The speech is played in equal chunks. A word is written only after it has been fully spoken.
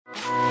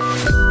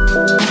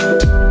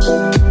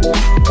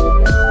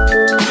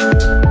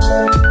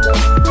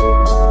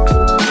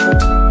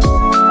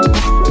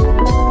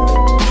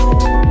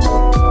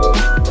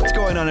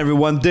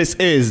This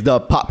is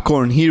the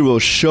Popcorn Hero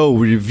Show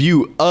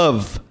review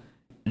of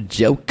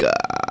Joker.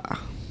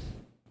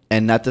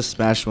 And not the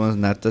Smash ones,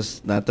 not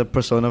the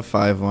Persona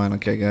 5 one,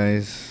 okay,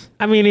 guys?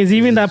 I mean, is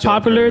even that Joker.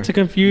 popular to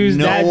confuse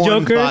that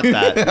Joker? No one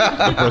thought that.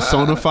 The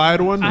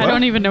personified one? I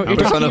don't even know what you're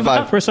Persona talking 5.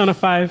 about. Persona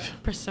 5.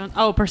 Persona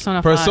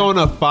 5.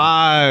 Persona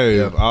 5.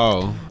 Yep. Oh.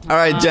 All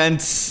right,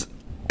 gents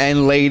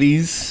and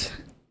ladies.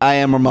 I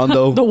am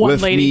Armando. The one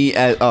with lady. me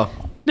at... Oh.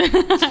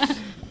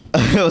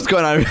 What's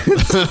going on?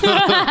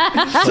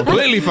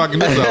 Completely fucking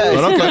this up.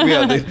 But Fuck me okay.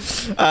 up,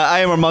 dude. I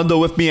am Armando.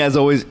 With me, as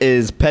always,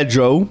 is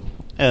Pedro.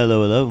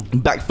 Hello.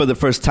 Back for the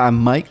first time,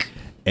 Mike.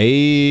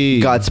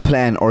 Hey. God's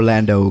Plan,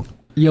 Orlando.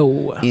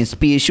 Yo. And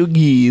special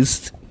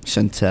guest,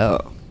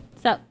 Chantel.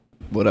 What's up?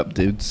 What up,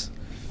 dudes?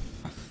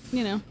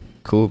 You know.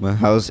 Cool, man.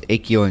 How's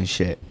Akio and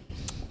shit?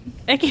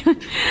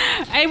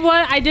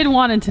 I did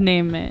wanted to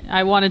name it.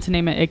 I wanted to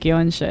name it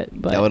Ikkyo and shit,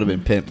 but That would have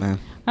been pimp, man.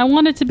 I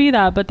wanted to be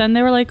that, but then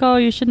they were like, "Oh,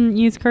 you shouldn't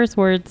use curse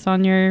words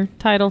on your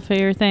title for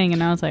your thing,"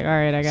 and I was like, "All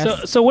right, I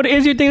guess." So what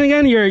is your thing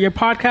again? Your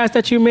podcast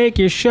that you make,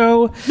 your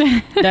show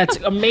that's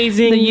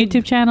amazing. The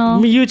YouTube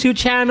channel. YouTube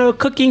channel,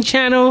 cooking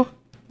channel.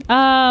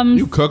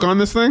 You cook on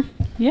this thing?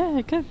 Yeah,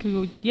 I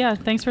could. Yeah,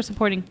 thanks for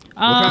supporting.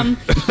 Don't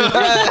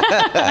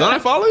I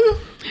follow you?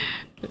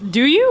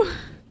 Do you?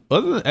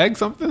 Wasn't it egg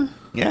something?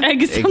 Yeah,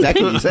 Egg exactly.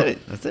 something. You said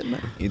it. That's it,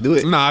 man. You do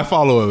it. Nah, I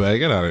follow it, man.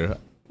 Get out of here.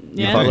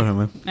 You Yeah. follow her,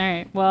 man. All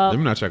right. Well. Let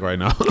me not check right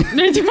now.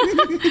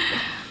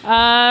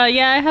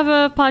 Yeah, I have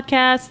a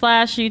podcast /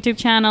 YouTube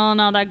channel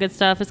and all that good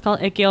stuff. It's called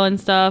Ikkyo and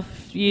stuff.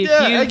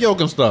 Egg yolk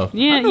and stuff. I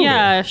Yeah, knew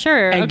yeah,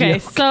 sure. Egg Okay,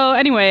 yolk. so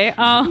anyway,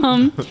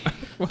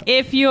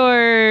 if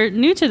you're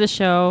new to the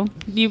show,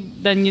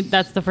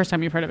 that's the first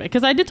time you've heard of it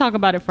because I did talk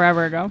about it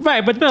forever ago.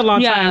 Right, but it's been a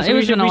long Yeah, time. So it we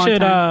was should, been a long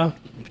time.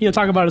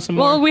 talk about it some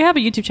more. Well, we have a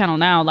YouTube channel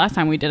now. Last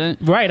time we didn't.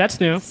 Right, that's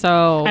new.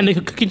 So And the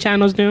cooking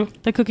channel's new.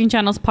 the cooking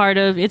channel's part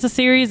of it's a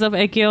series of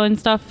Ikkyo and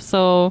stuff.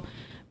 So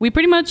we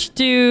pretty much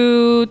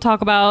do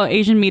talk about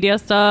Asian media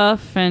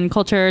stuff and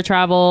culture,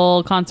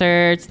 travel,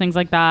 concerts, things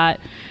like that.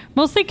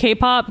 Mostly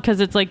K-pop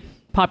because it's like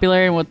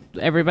popular and what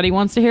everybody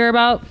wants to hear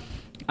about,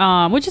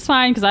 which is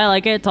fine because I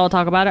like it. So I'll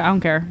talk about it. I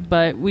don't care.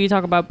 But we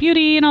talk about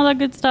beauty and all that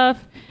good stuff.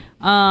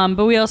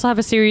 But we also have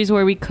a series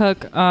where we cook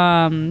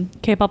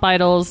K-pop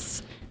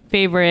idols'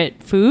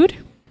 favorite food.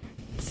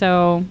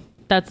 So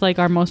that's like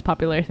our most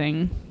popular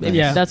thing.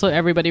 Yeah. That's what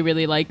everybody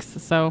really likes.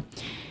 So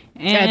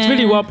Yeah, it's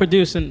really well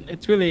produced and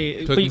it's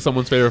really... Cooking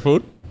someone's favorite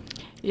food?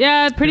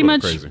 Yeah, pretty People are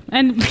much. crazy.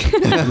 And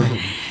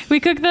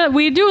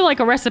we do like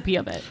a recipe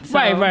of it. So,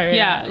 Right,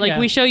 Yeah, like yeah.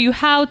 we show you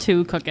how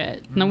to cook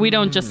it. No, we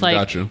don't just like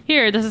Got you.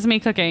 here. This is me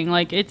cooking.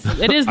 Like it is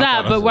I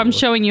that, thought but I I'm saw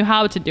showing you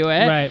how to do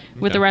it Right.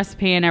 with the Okay.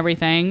 recipe and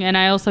everything. And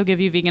I also give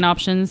you vegan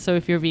options. So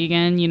if you're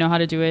vegan, you know how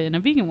to do it in a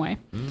vegan way.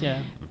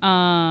 Yeah.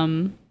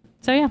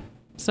 So yeah.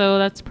 So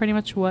that's pretty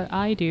much what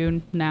I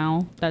do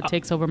now. That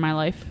takes over my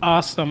life.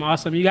 Awesome.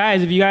 You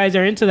guys, if you guys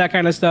are into that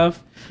kind of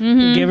stuff,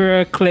 give her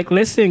a click,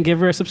 listen,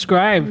 give her a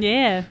subscribe.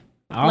 Yeah.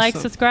 Awesome. Like,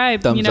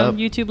 subscribe. Thumbs up.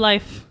 YouTube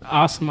life.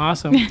 Awesome.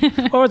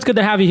 Oh, it's good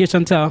to have you here,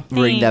 Chantel.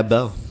 Ring that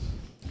bell.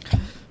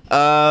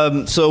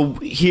 So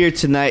here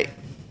tonight,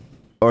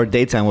 or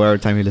daytime, whatever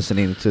time you're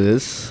listening to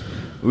this,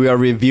 we are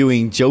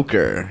reviewing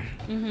Joker.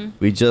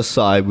 We just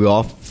saw it. We're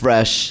all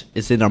fresh.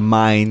 It's in our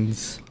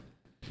minds.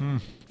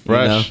 Fresh.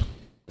 You know?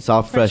 It's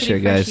all fresh here,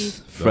 Freshity, guys.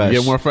 freshies. Fresh.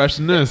 Get more fresh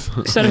than this.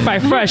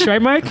 Certified fresh,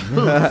 right, Mike?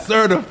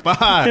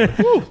 Certified.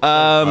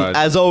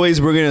 As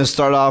always, we're gonna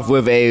start off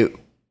with a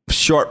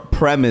short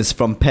premise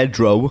from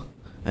Pedro,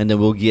 and then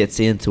we'll get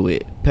into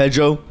it.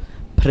 Pedro,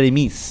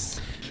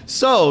 premise.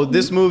 So,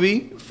 this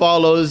movie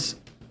follows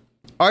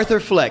Arthur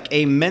Fleck,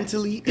 a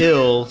mentally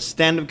ill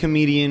stand-up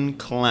comedian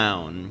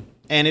clown.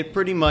 And it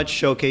pretty much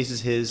showcases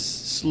his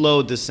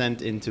slow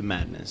descent into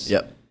madness.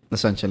 Yep,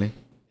 essentially.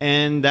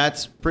 And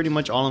that's pretty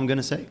much all I'm going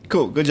to say.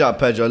 Cool. Good job,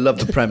 Pedro. I love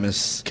the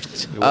premise.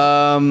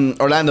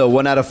 Orlando,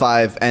 1 out of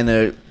 5,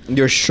 and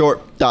your short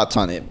thoughts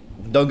on it.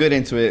 Don't get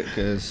into it,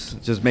 because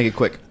just make it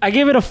quick. I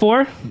gave it a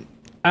 4.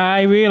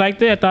 I really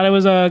liked it. I thought it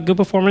was a good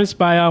performance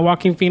by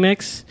Joaquin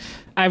Phoenix.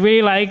 I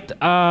really liked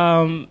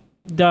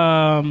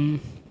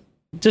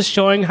just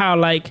showing how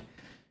like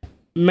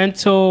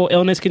mental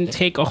illness can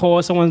take a hold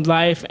of someone's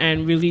life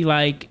and really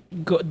like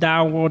go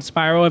downward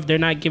spiral if they're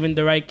not given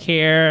the right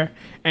care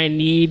and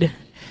need.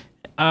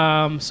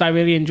 So I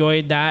really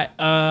enjoyed that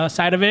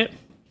side of it.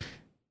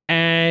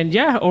 And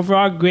yeah,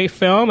 overall great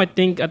film. I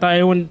thought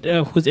everyone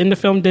who's in the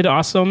film did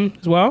awesome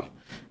as well.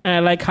 And I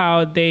like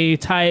how they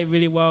tie it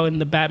really well in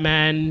the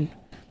Batman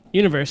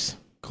universe.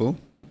 Cool.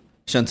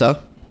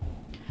 Chantal?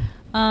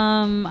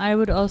 I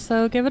would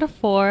also give it a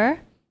 4.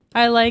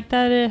 I like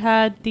that it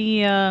had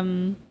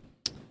the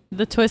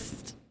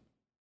twist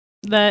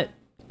that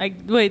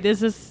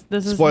this is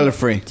Spoiler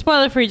free.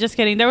 Spoiler free, just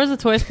kidding. There was a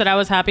twist that I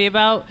was happy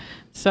about.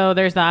 So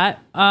there's that.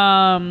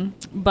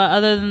 But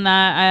other than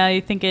that,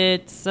 I think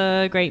it's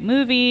a great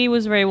movie. It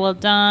was very well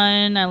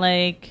done. I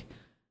like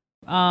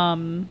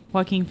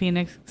Joaquin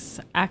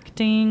Phoenix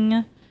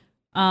acting.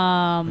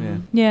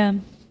 Yeah.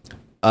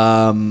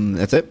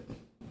 That's it?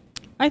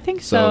 I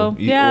think So, so.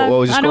 you- Yeah. what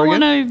was your I don't score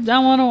want again? to. I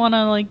don't want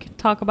to like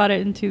talk about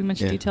it in too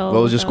much Yeah. detail.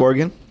 What was your score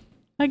again?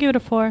 I give it a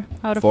 4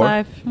 out of 4?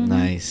 5. Mhm.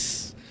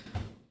 Nice.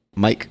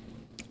 Mike.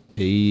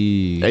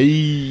 Hey.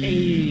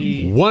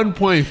 Hey.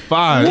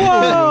 1.5.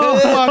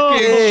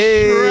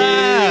 Fucking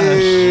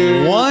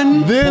trash.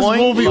 1. This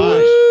movie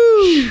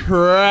was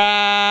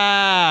trash.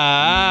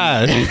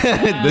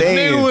 The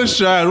name was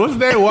trash. What's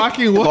that?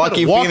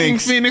 Walking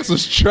Phoenix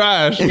was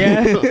trash.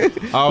 Yeah.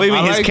 Wait, you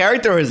mean his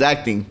character or his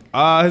acting?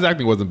 His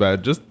acting wasn't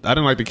bad. Just I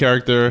didn't like the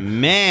character.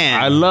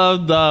 Man. I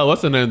loved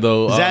what's her name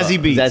though? Zazie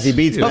Beetz. Zazie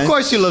Beetz, Of man.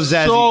 course you love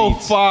Zazie So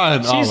Beetz.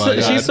 fun. She's oh my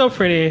God. she's so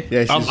pretty.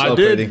 Yeah, she's I so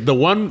did pretty. the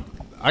one.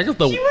 I guess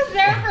the She was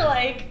there for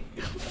like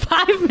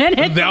 5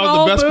 minutes. that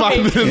was the best 5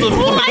 minutes of the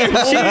movie.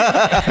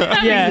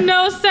 That Yeah. makes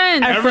no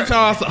sense. Every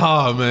time I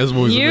saw, oh man, this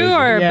movie's You amazing.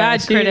 are a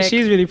bad she, critic.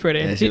 she's really pretty.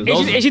 Yeah, She-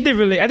 she- and she did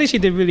really. I think she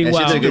did really And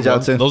she well. did a good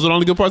job too. Those are the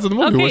only good parts of the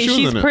movie. Okay, when she was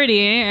she's in it. pretty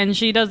and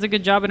she does a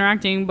good job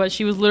interacting, but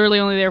she was literally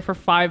only there for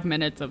 5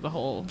 minutes of the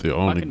whole. The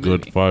only fucking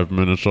good movie. 5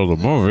 minutes of the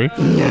movie.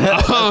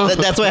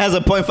 That's why it has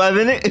a 0.5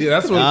 in it? Yeah,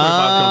 that's where the 0.5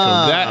 comes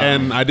from. That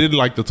and I did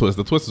like the twist.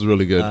 The twist is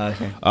really good.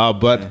 Okay.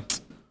 But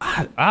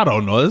I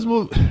don't know. This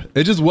movie,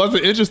 it just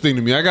wasn't interesting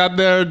to me. I got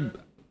there.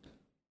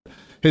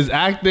 His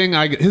acting,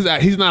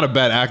 he's not a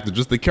bad actor.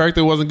 Just the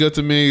character wasn't good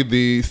to me.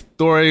 The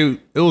story,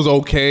 it was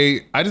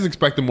okay. I just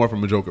expected more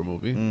from a Joker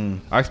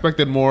movie. I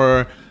expected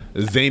more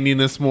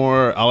zaniness,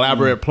 more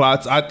elaborate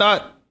plots. I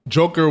thought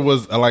Joker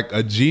was like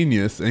a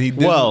genius, and he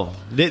didn't. Well,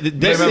 this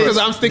because is,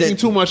 I'm sticking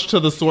too much to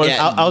the source.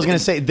 Yeah. I was gonna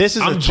say this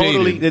is I'm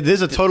jaded. this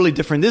is a totally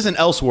different. This is an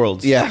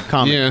Elseworlds Yeah.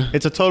 comic. Yeah.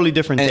 It's a totally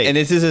different take. And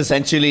this is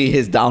essentially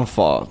his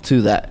downfall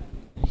to that.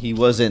 He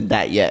wasn't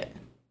that yet.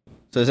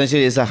 So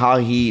essentially, it's how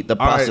the right.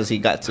 process he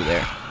got to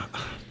there.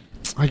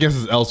 I guess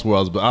it's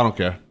Elseworlds, but I don't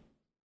care.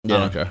 Yeah. I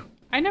don't care.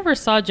 I never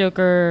saw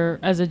Joker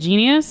as a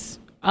genius.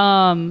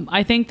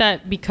 I think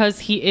that because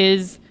he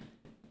is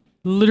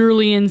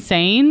literally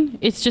insane,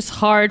 it's just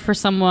hard for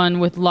someone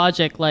with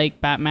logic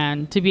like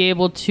Batman to be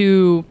able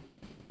to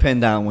Pin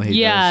down what he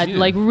yeah, does.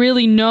 like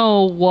really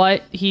know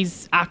what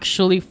he's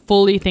actually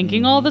fully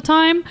thinking all the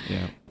time.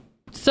 Yeah.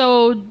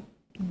 So,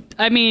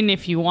 I mean,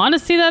 if you want to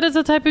see that as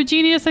a type of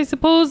genius, I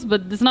suppose,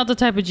 but it's not the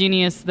type of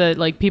genius that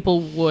like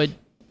people would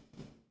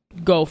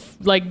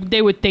like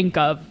they would think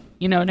of.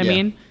 You know what I Yeah.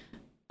 mean?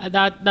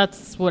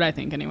 That's what I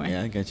think anyway.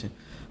 Yeah, I get you.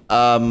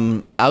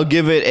 I'll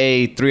give it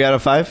a 3 out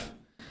of 5.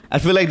 I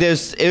feel like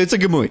it's a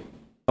good movie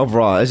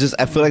overall. It's just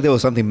I feel like there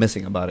was something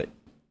missing about it.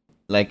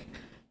 Like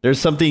there's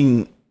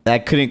something that I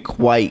couldn't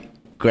quite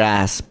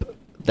grasp.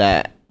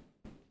 That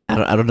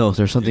I don't know.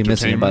 There's something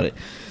missing about it.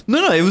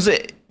 No, it was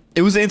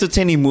an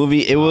entertaining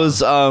movie. It was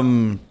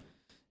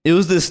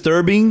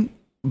disturbing,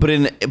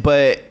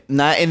 but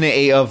not in the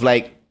A of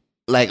like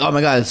oh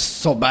my god, it's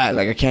so bad.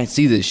 Like I can't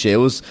see this shit. It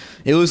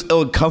was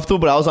uncomfortable,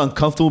 but I was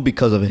uncomfortable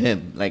because of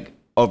him. Like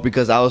or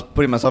because I was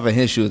putting myself in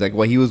his shoes, like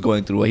what he was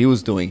going through, what he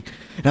was doing,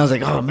 and I was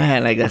like, oh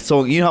man, like that's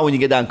so. You know how when you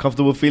get that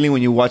uncomfortable feeling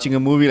when you're watching a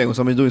movie, like when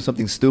somebody's doing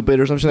something stupid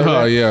or something like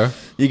that. Oh yeah.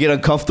 You get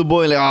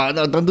uncomfortable and like, oh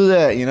no, don't do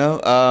that. You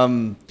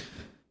know.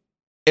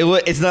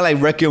 It's not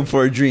like Requiem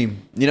for a Dream.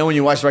 You know when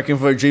you watch Requiem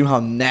for a Dream, how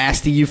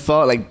nasty you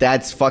felt. Like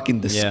that's fucking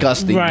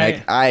disgusting. Right.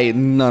 Like I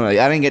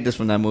didn't get this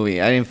from that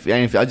movie. I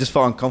just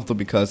felt uncomfortable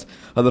because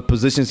of the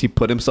positions he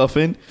put himself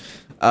in.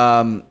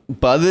 But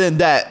other than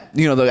that,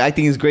 you know, the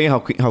acting is great.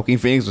 Joaquin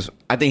Phoenix was,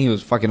 I think he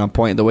was fucking on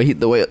point. The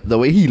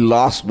way he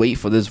lost weight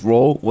for this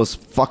role was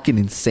fucking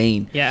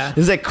insane. Yeah.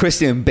 This is like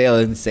Christian Bale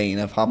insane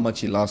of how much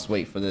he lost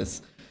weight for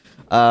this.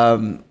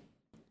 But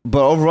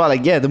overall,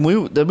 like the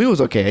movie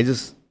was okay.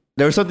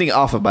 There was something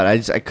off about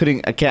it. I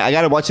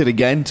gotta watch it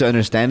again to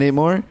understand it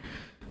more.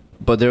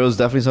 But there was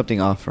definitely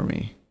something off for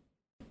me.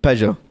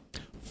 Pedro.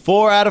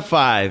 4 out of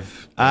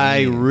 5.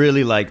 I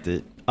really liked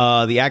it.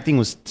 The acting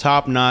was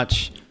top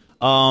notch.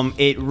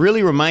 It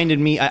really reminded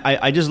me.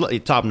 I just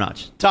top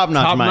notch. Top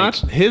Top Mike.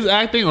 notch. His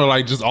acting or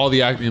like just all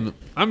the acting.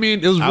 I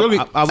mean, it was really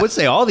I would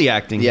say all the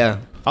acting. Yeah.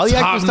 All the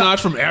acting top was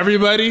notch from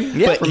everybody.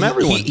 Yeah, But from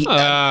everyone.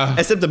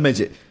 except the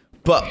midget.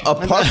 But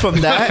apart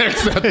from that,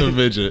 Except the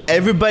midget.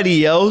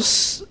 everybody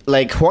else,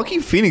 like Joaquin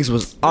Phoenix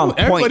was on point,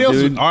 Everybody else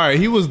dude. was all right.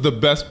 He was the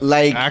best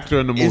Like, actor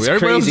in the movie. it's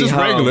Everybody else was crazy just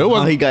how- regular. It how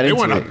wasn't, he got they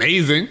into weren't it.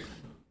 amazing.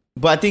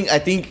 But I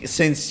think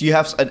since you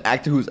have an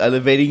actor who's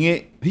elevating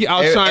it, He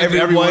outshines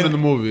everyone in the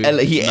movie.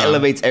 He Nah.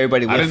 elevates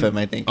everybody I with didn't- him.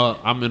 I think.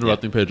 I'm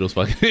interrupting Pedro's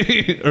fucking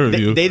They,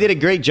 review. they did a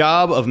great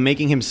job of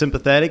making him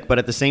sympathetic, but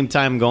at the same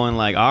time going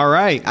like, all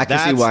right, I can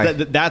see why.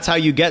 That's how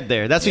you get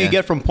there. That's how Yeah. you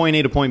get from point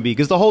A to point B.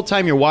 Because the whole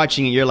time you're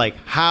watching it, you're like,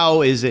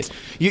 how is it?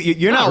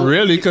 You're not not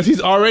really, because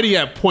he's already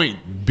at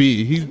point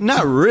B. He's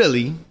Not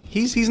really.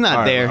 He's not all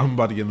right, there. I'm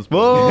about to get in this.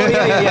 Oh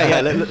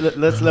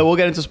yeah. We'll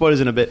get into spoilers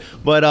in a bit.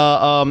 But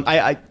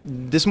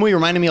this movie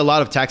reminded me a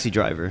lot of Taxi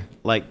Driver,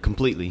 like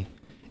completely.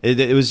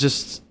 It was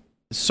just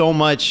so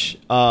much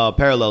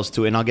parallels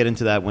to it, and I'll get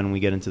into that when we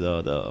get into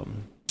the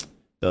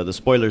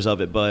spoilers of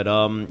it. But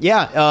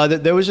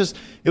there was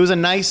it was a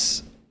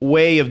nice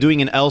way of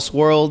doing an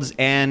Elseworlds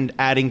and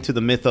adding to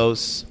the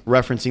mythos,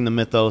 referencing the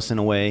mythos in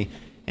a way.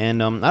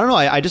 And I don't know.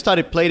 I just thought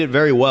it played it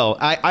very well.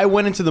 I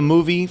went into the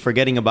movie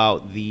forgetting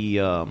about the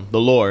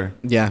lore.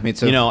 Yeah, me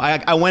too. You know,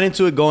 I went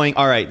into it going,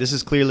 all right, this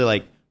is clearly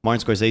like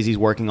Martin Scorsese's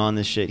working on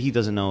this shit. He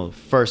doesn't know the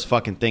first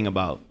fucking thing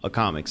about a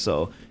comic,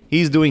 so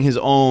he's doing his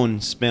own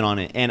spin on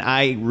it, and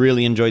I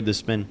really enjoyed the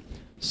spin.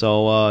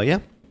 So yeah,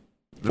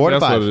 4 to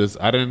That's 5. what it is.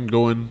 I didn't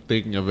go in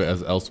thinking of it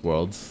as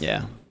Elseworlds.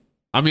 Yeah.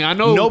 I mean, I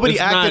know Nobody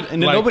it's acted, not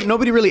and like,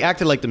 nobody really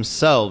acted like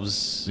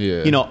themselves.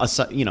 Yeah. You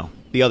know,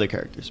 the other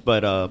characters.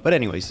 But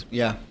anyways,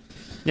 Yeah.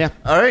 yeah.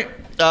 All right.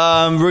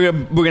 We're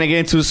gonna get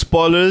into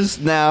spoilers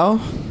now,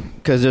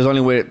 because the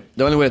only way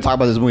to talk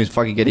about this movie is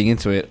fucking getting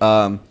into it.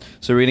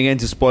 So we're gonna get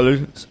into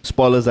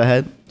spoilers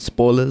ahead.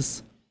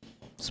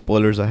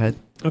 Spoilers ahead.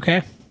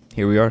 Okay.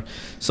 Here we are.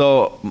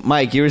 So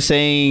Mike, you were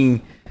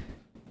saying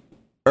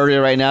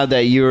earlier right now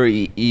that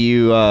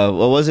you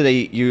what was it that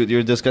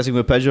you're discussing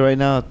with Pedro right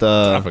now?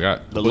 I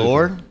forgot. The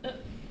lore.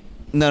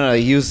 No,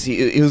 he was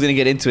gonna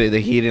get into it.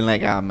 That he didn't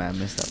like. Oh man, I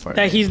missed that part.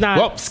 That he's not.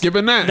 Well,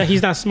 skipping that. That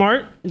he's not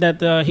smart.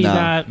 That he's No.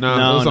 not. No,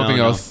 it was something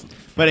else.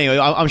 But anyway,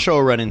 I'm sure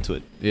we'll run into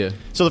it. Yeah.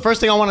 So the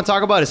first thing I want to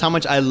talk about is how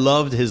much I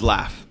loved his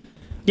laugh.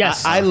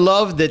 Yes. I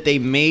love that they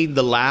made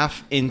the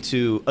laugh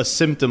into a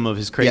symptom of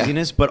his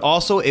craziness, but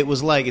also it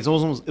was like it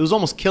was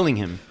almost killing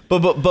him.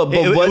 but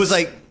It what's- was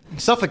like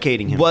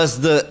suffocating him. was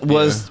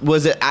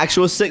it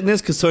actual sickness?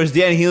 Because towards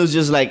the end he was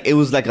just like it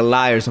was like a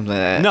lie or something like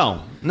that.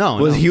 No.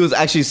 He was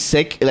actually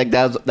sick? Like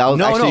that was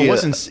No, actually it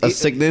wasn't. a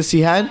sickness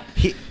he had.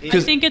 I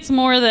think it's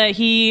more that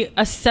he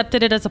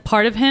accepted it as a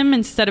part of him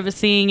instead of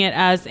seeing it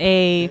as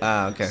a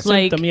Okay.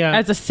 like Symptom, yeah.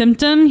 as a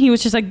symptom. He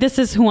was just like, "This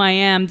is who I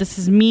am. This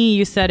is me."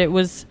 You said it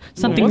was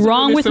something Was it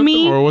wrong really with symptom,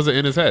 me. or was it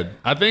in his head?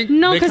 I think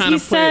No, they because kind he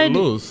of played said, it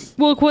loose.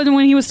 well,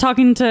 when he was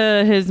talking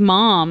to his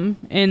mom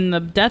in the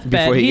deathbed,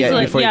 Before he- he's yeah,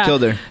 like, before he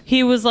killed her.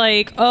 He was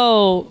like,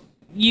 "Oh,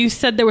 you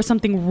said there was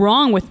something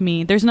wrong with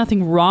me. There's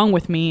nothing wrong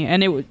with me."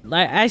 And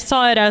I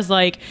saw it as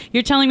like,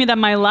 you're telling me that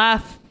my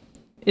laugh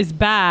is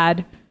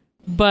bad,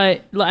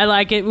 but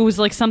like it was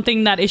like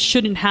something that it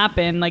shouldn't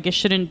happen. Like it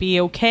shouldn't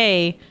be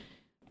okay,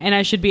 and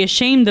I should be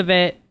ashamed of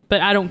it.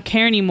 But I don't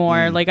care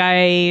anymore. Like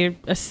I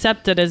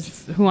accept it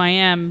as who I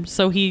am.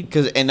 So he.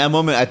 Because in that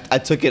moment I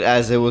took it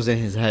as it was in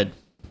his head.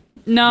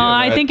 No, Yeah,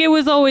 I but- think it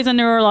was always a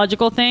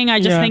neurological thing. I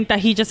just Yeah. think that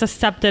he just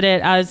accepted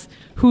it as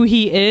who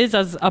he is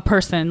as a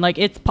person. Like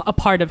it's a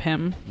part of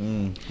him.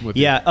 With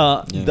Yeah. It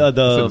was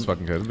The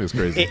fucking good. It was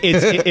crazy.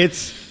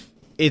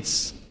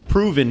 it's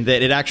proven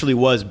that it actually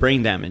was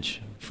brain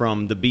damage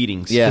from the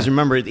beatings. Yeah. Because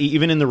remember,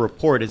 even in the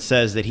report, it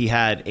says that he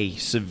had a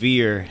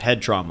severe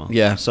head trauma.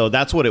 Yeah. So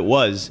that's what it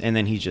was, and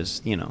then he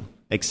just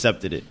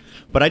accepted it.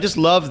 But I just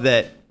love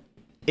that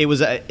it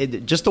was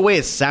just the way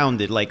it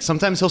sounded. Like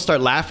sometimes he'll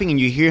start laughing and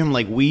you hear him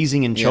like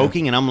wheezing and Yeah.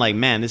 choking, and I'm like,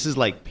 man, this is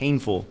like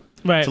painful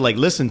Right. to like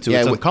listen to.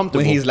 It's uncomfortable.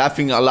 When he's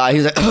laughing a lot,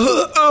 he's like,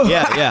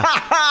 yeah.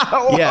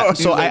 Yeah.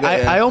 So He's like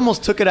that, yeah. I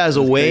almost took it as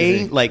a way,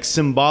 crazy. like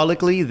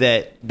symbolically,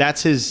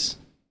 that's his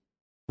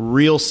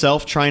real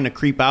self trying to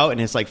creep out,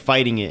 and it's like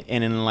fighting it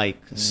and then like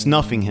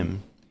snuffing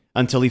him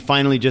until he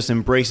finally just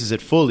embraces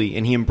it fully,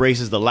 and he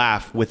embraces the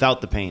laugh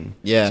without the pain.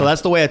 Yeah. So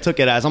that's the way I took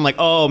it as. I'm like,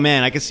 oh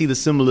man, I can see the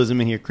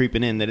symbolism in here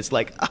creeping in, that it's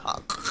like,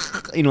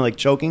 like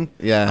choking.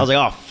 Yeah. I was like,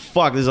 oh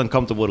fuck, this is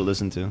uncomfortable to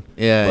listen to.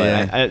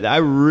 Yeah, But I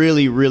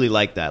really, really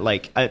like that.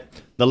 Like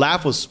the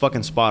laugh was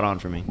fucking spot on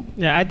for me.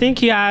 Yeah, I think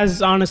he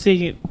has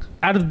honestly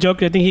out of the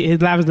Joker. I think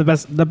his laugh is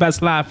the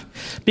best laugh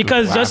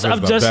because Laugh just is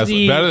of the just best.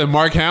 the. Better than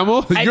Mark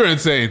Hamill? You're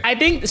insane. I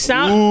think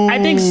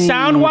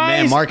sound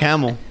wise. Man, Mark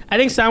Hamill. I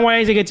think sound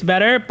wise it gets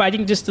better, but I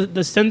think just the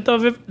synth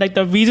of it, like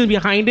the reason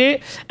behind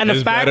it, and the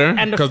It's fact, better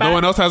and the because fact. no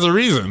one else has a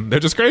reason. They're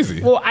just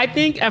crazy. Well, I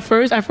think at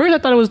first I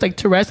thought it was like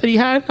Tourette's that he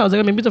had. I was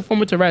like, maybe it's a form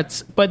of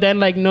Tourette's. But then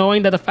like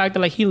knowing that the fact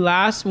that like he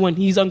laughs when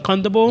he's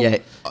uncomfortable. yeah.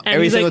 and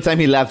Every he's, single like, time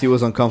he laughed, he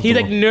was uncomfortable. he's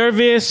like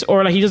nervous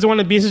or like he doesn't want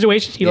to be in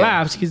situations, he Yeah.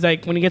 laughs. He's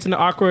like when he gets in an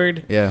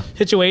awkward Yeah.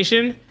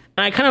 situation.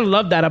 And I kind of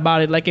love that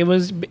about it. Like it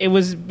was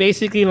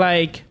basically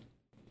like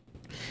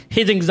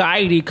his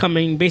anxiety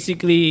coming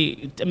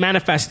basically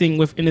manifesting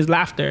within his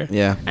laughter.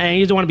 Yeah. And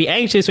he doesn't want to be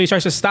anxious, so he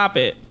starts to stop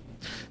it.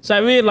 So I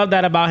really love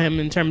that about him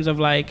in terms of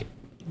like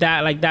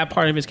that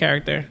part of his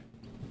character.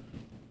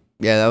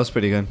 Yeah, that was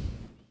pretty good.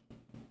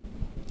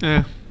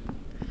 Yeah.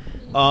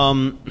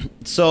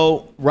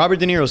 So Robert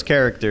De Niro's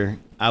character,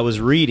 I was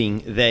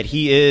reading that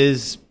he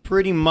is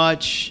pretty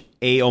much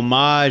a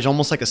homage,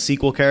 almost like a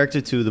sequel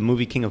character to the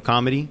movie King of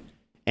Comedy.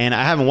 And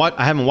I haven't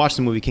watched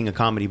the movie King of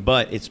Comedy,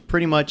 but it's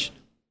pretty much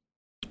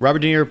Robert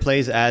De Niro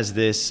plays as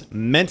this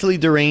mentally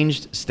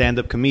deranged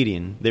stand-up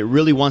comedian that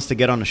really wants to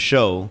get on a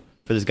show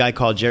for this guy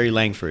called Jerry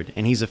Langford,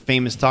 and he's a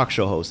famous talk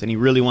show host, and he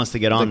really wants to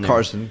get on Like there.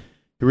 Carson.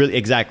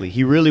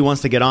 He really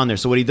wants to get on there.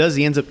 So what he does,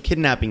 he ends up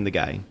kidnapping the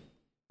guy.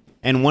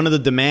 And one of the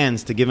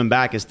demands to give him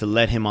back is to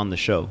let him on the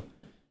show.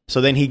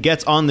 So then he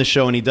gets on the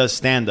show and he does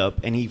stand up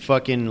and he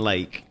fucking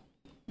like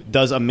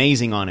does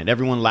amazing on it.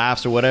 Everyone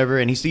laughs or whatever.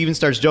 And he even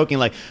starts joking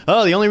like,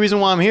 oh, the only reason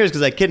why I'm here is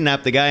because I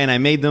kidnapped the guy and I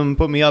made them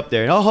put me up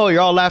there. And, oh,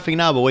 you're all laughing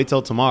now, but wait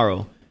till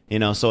tomorrow.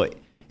 So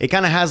it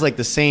kind of has like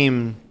the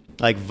same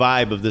like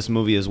vibe of this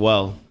movie as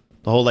well.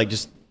 The whole like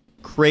just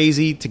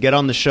crazy to get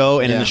on the show,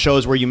 and in Yeah. the show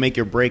is where you make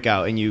your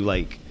breakout and you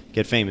like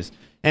get famous.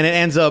 And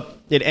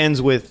it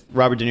ends with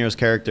Robert De Niro's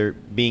character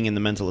being in the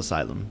mental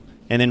asylum,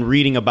 and then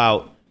reading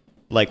about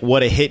like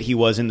what a hit he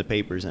was in the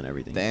papers and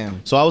everything.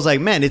 Damn. So I was like,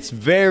 man, it's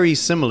very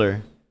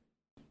similar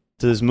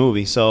to this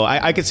movie. So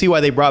I could see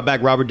why they brought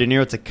back Robert De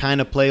Niro to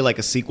kind of play like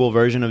a sequel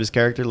version of his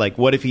character. Like,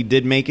 what if he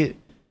did make it,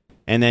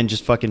 and then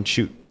just fucking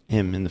shoot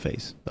him in the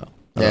face? So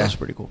that Yeah. was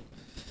pretty cool.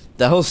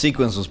 That whole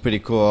sequence was pretty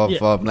cool. Of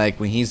Yeah. like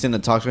when he's in the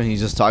talk show and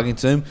he's just talking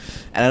to him,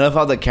 and I love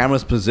how the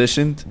camera's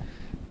positioned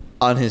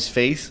on his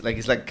face. Like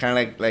it's like kind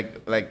of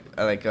like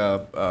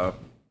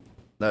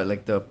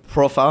the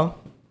profile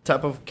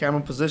type of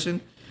camera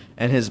position,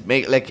 and his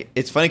make like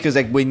it's funny because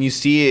like when you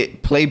see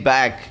it play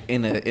back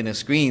in a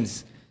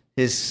screens,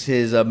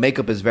 his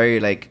makeup is very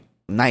like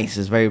nice.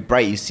 It's very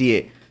bright. You see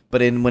it,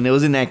 but when it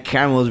was in that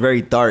camera, it was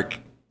very dark,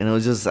 and it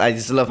was just I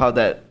just love how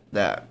that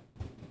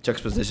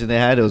juxtaposition they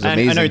had. It was I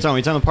amazing. know you're talking.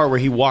 You're talking the part where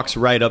he walks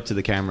right up to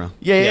the camera.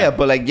 Yeah,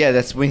 but like,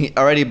 that's when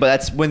but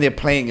that's when they're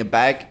playing it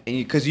back, and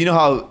because you know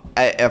how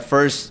at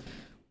first,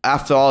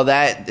 after all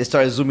that, it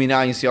started zooming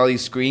out, and you see all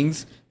these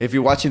screens. If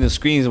you're watching the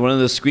screens, one of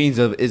the screens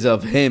is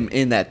of him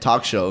in that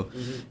talk show,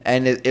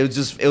 and it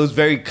was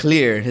very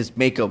clear. His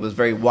makeup was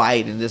very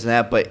white and this and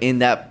that, but in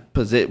that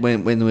position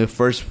when we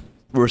first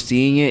were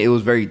seeing it, it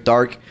was very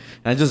dark,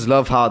 and I just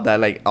love how that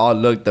like all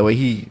looked the way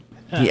he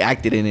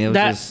acted in it. It was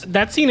just,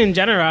 That scene in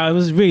general, it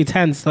was really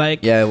tense.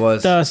 Like yeah, it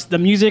was the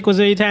music was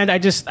really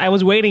tense. I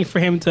was waiting for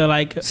him to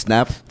like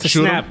snap. to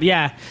Shoot snap. him?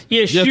 Yeah,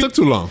 Yeah, it took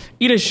too long.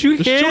 Either shoot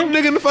Just him. shoot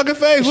a nigga in the fucking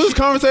face. What's this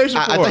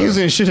conversation for? I thought he was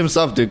gonna shoot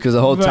himself, dude, because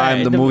the whole time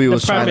Right, the the- movie the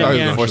was trying premise, to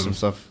yeah. force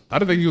himself. I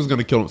didn't think he was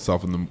gonna kill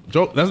himself in the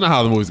joke. That's not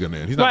how the movie's gonna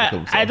end. He's not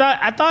gonna But kill himself.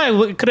 I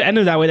thought it could have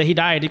ended that way, that he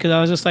died, because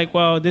I was just like,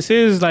 well, this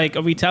is like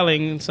a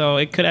retelling, so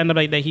it could end up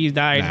like that he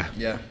died. Nah.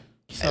 Yeah,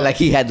 like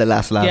he had the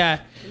last laugh. Yeah.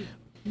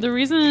 The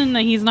reason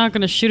that he's not going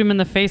to shoot him in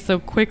the face so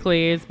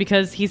quickly is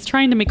because he's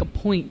trying to make a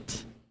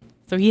point.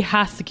 So he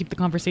has to keep the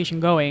conversation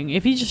going.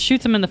 If he just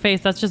shoots him in the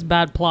face, that's just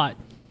bad plot.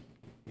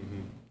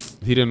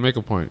 He didn't make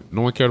a point.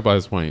 No one cared about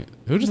his point.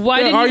 He was just Why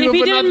didn't arguing if he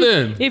for didn't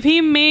nothing. if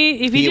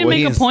he didn't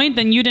make a point,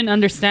 then you didn't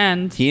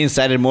understand. He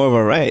incited more of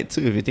a riot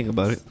too, if you think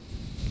about it.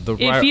 The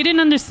If you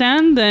didn't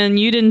understand, then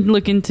you didn't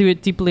look into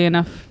it deeply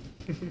enough.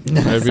 maybe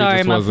it Sorry,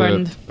 just my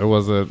wasn't- friend. It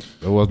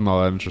wasn't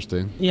all that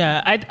interesting.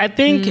 Yeah, I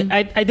think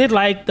I did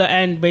like the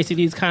end.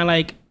 Basically, it's kind of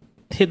like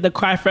hit the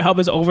cry for help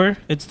is over.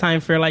 It's time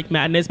for like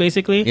madness,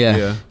 basically.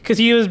 Yeah. Because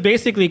he was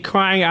basically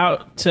crying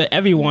out to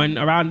everyone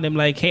around him,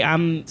 like, "Hey,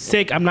 I'm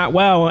sick. I'm not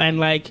well," and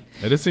like,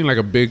 It just seemed like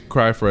a big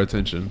cry for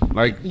attention.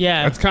 Like,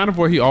 Yeah. that's kind of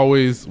what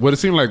it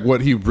seemed like what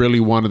he really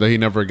wanted that he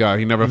never got.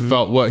 He never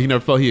Mm-hmm. never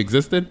felt he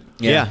existed.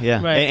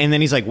 Yeah. Right. And then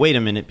he's like, wait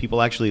a minute,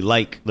 people actually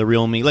like the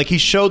real me. Like he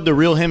showed the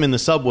real him in the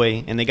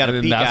subway, and they got And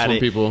a then peek that's at when it,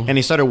 people- and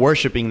he started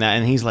worshiping that,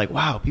 and he's like,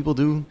 wow,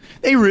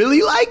 they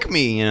really like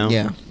me, you know?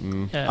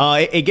 Yeah.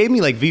 It gave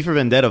me like V for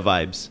Vendetta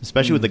vibes,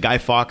 especially with the Guy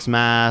Fawkes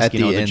mask, At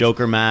you know, the the end.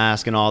 Joker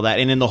mask and all that,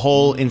 and then the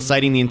whole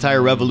inciting the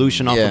entire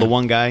revolution off Yeah. of the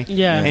one guy.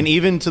 Yeah. And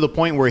even to the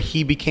point where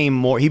he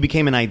became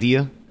an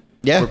idea.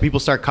 Yeah. Where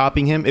people start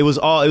copying him. It was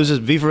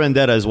just V for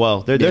Vendetta as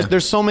well.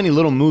 There's so many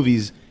little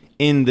movies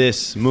in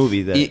this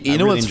movie that You I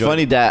know really what's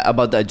enjoyed. funny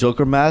about that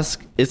Joker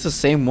mask? It's the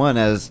same one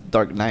as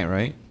Dark Knight,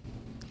 right?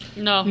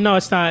 No. no,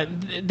 it's not.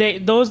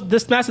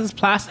 This mask is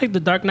plastic.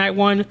 The Dark Knight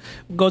one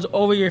goes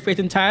over your face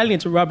entirely.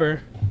 It's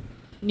rubber.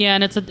 Yeah,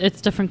 and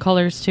it's different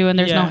colors too, and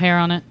there's no Yeah. hair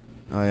on it.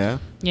 Oh yeah.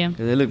 Yeah. 'Cause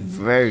they look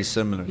very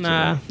similar.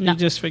 Nah, No, you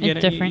just forget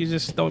it's it. different. You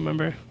just don't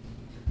remember.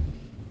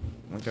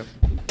 Okay.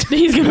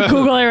 He's gonna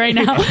Google it right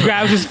now.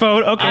 Grabs his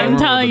phone. Okay. I'm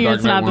remember telling what the you, Dark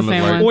it's Knight not the one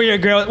same looked like.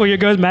 one. Were your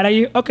girls mad at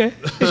you? Okay.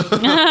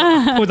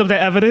 Put up the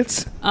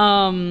evidence.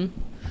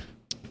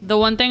 The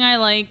one thing I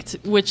liked,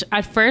 which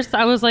at first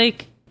I was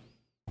like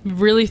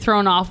really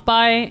thrown off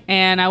by,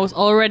 and I was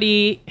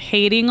already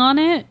hating on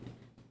it,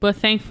 but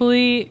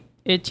thankfully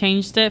it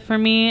changed it for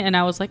me, and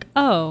I was like,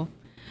 oh,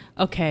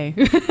 okay.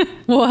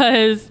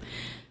 Was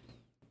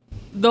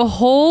the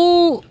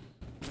whole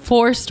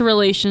forced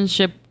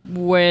relationship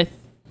with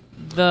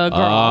the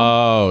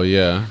girl. Oh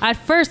yeah. At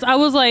first, I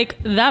was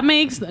like, that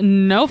makes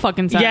no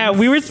fucking sense. Yeah,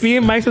 me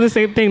and Mike said the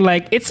same thing.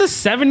 Like, it's the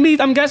 70s,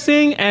 I'm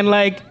guessing, and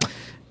like,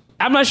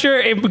 I'm not sure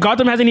if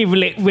Gotham has any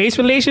race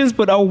relations,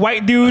 but a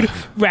white dude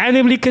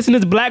randomly kissing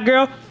this black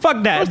girl,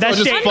 fuck that. That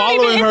just shit. follow-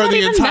 following It's her not the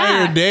even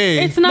entire that.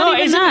 day. It's not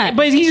even it's that.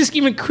 but he's just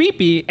even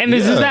creepy, and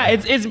it's just Yeah.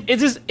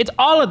 that. It's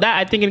all of that.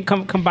 I think in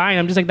combined,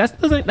 I'm just like, that's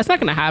not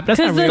gonna happen. That's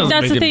not Because real.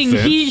 that's the make any thing.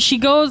 sense. She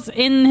goes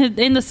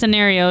in the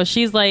scenario.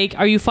 She's like,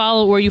 were you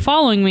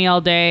following me all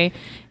day?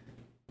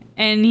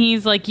 And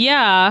he's like,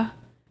 yeah.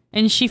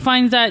 And she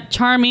finds that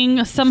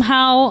charming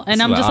somehow, and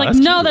I'm just like, that's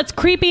no, cute. that's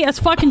creepy as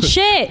fucking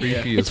shit.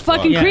 Creepy It's as fuck.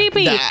 fucking Yeah.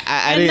 creepy. I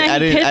And didn't- then I he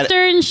didn't- kissed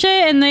her and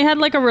shit, and they had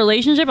like a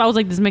relationship. I was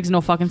like, this makes no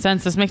fucking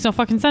sense. This makes no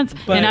fucking sense.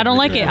 But- And I don't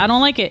like it. I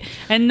don't like it.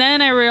 And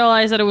then I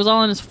realized that it was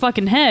all in his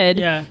fucking head.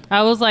 Yeah.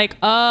 I was like,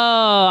 oh,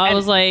 I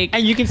was like,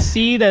 and you can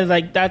see that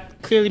like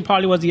that clearly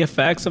probably was the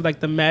effects of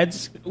like the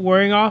meds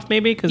wearing off,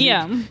 maybe because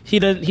Yeah. he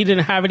didn't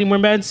have any more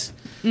meds.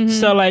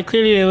 So like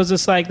clearly it was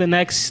just like the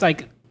next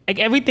like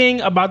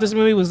everything about this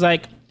movie was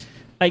like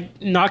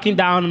knocking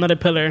down another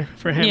pillar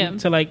for him Yeah.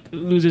 to like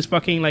lose his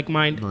fucking like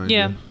mind.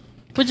 Yeah,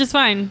 which is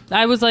fine.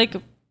 I was like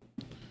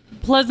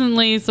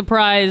pleasantly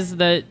surprised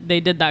that they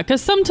did that,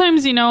 because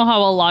sometimes you know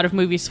how a lot of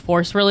movies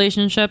force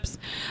relationships.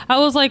 I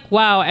was like,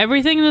 wow,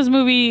 everything in this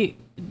movie,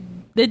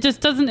 it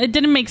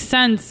didn't make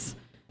sense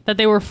that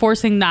they were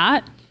forcing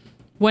that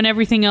when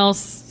everything else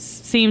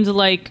seemed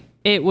like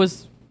it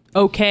was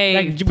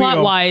okay Like,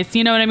 plot wise.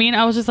 You know what I mean?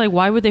 I was just like,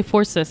 why would they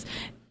force this?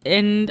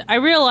 And I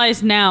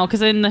realized now,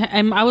 because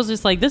I was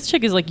just like, this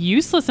chick is like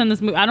useless in this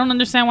movie. I don't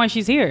understand why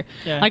she's here.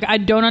 Yeah. Like, I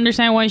don't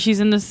understand why she's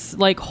in this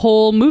like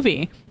whole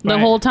movie the Right.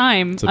 whole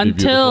time To be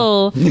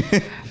until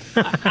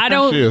I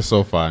don't. She is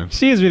so fine.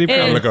 She is really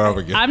pretty. Look her up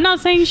again. I'm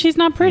not saying she's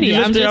not pretty. You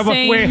I'm lifted her just up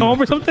on way saying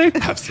home or something.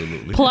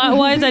 Absolutely. plot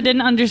wise, I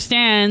didn't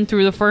understand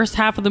through the first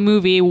half of the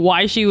movie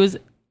why she was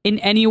in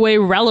any way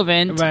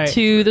relevant Right.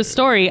 to the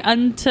story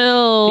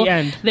until The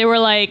end. they were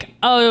like,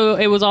 oh,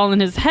 it was all in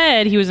his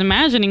head. He was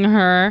imagining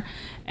her.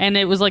 And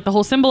it was like the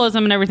whole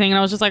symbolism and everything. And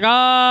I was just like,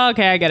 oh,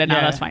 okay, I get it now.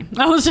 Yeah. That's fine.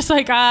 I was just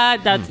like,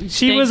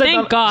 She was like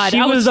thank God. She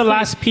I was the just like-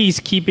 last piece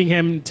keeping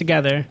him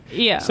together.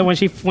 Yeah. So when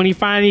he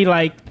finally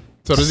like,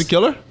 So does he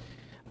kill her?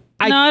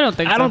 No, I don't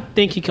think so. I don't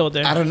think he killed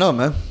her. I don't know,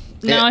 man.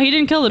 No, he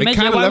didn't kill the They midget.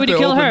 kind of Why left would it he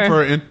kill open her?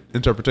 for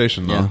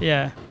interpretation, though. Yeah.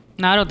 Yeah.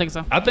 No, I don't think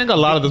so. I think a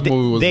lot of this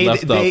movie was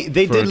left up.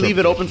 They for did leave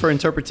it interpretation. open for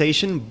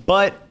interpretation,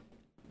 but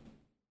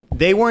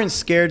they weren't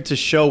scared to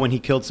show when he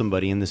killed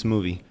somebody in this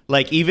movie.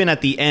 Like even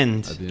at the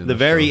end, At the end the of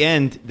very the show.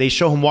 end, they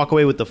show him walk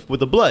away with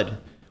the blood,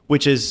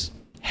 which is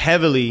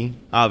heavily,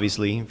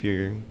 obviously, if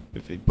you're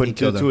putting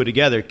two killed and her. two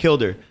together,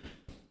 killed her.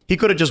 He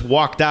could have just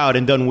walked out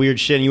and done weird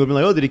shit, and you would have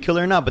been like, "Oh, did he kill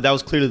her or not?" But that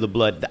was clearly the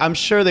blood. I'm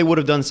sure they would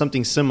have done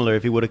something similar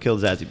if he would have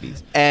killed Zazie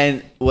Beetz.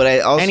 And what I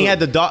also And he had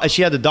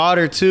she had the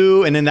daughter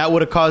too, and then that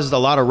would have caused a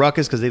lot of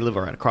ruckus because they live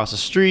right across the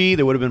street.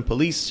 There would have been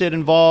police shit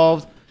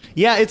involved.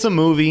 Yeah, it's a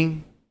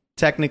movie.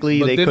 Technically,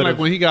 But they then, could like have.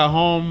 when he got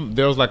home,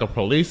 there was like a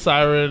police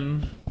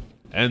siren,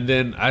 and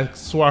then I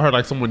swore I heard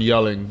like someone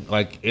yelling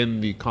like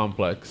in the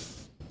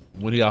complex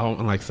when he got home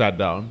and like sat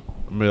down.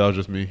 Maybe that was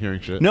just me hearing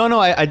shit. No,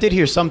 I did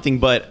hear something,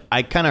 but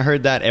I kind of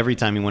heard that every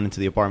time he went into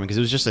the apartment because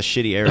it was just a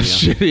shitty area.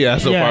 Shitty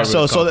ass Yeah. apartment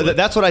So complex.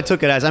 that's what I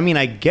took it as. I mean,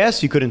 I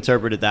guess you could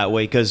interpret it that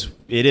way because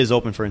it is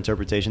open for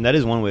interpretation. That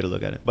is one way to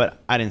look at it, but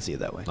I didn't see it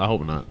that way. I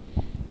hope not.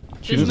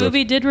 This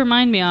movie did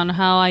remind me on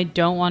how I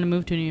don't want to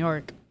move to New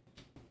York.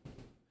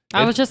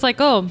 I was just like,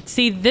 oh,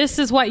 see, this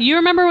is what you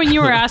remember when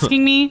you were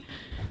asking me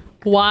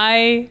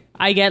why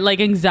I get like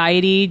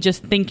anxiety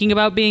just thinking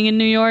about being in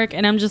New York.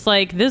 And I'm just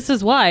like, this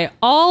is why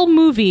all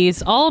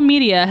movies, all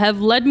media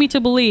have led me to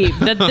believe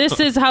that this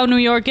is how New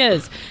York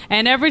is.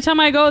 And every time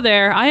I go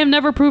there, I am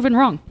never proven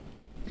wrong.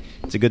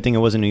 It's a good thing it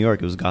wasn't New York;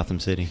 it was Gotham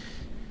City.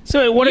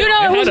 So what? You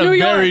know, it was Had a New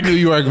very York. New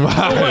York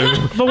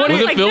vibe. But what do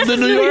was you it Like, filmed this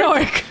in is New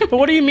York? But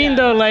what do you mean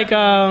though?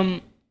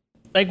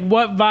 Like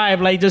what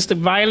vibe? Like just the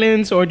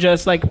violence or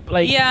just like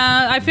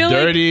Yeah, I feel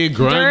Dirty, like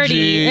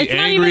grungy, It's not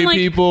angry even, like,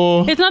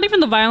 people. It's not even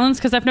the violence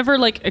because I've never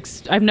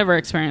I've never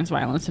experienced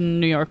violence in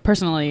New York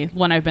personally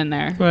when I've been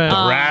there.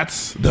 Right.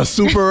 Rats, the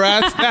super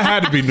rats. That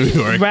had to be New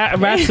York.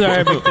 rats are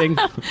everything.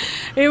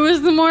 It was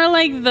more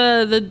like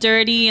the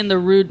dirty and the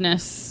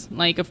rudeness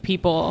like of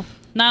people.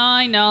 Now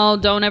I know,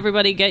 don't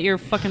everybody get your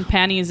fucking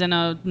panties in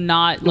a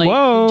knot like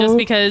Whoa. just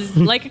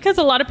because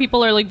a lot of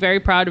people are like very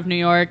proud of New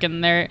York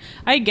and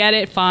I get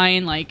it,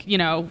 fine, like, you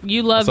know,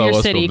 you love That's how your I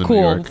was city, filmed in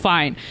New cool, York.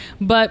 fine.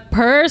 But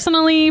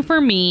personally for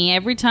me,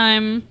 every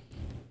time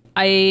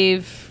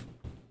I've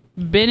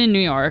been in New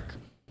York,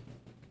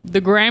 the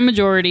grand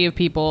majority of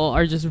people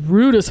are just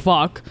rude as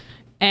fuck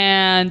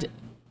and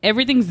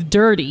everything's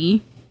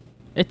dirty.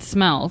 It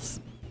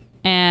smells.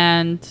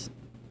 And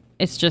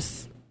it's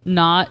just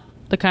not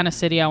the kind of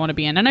city I want to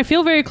be in. And I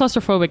feel very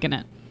claustrophobic in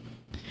it.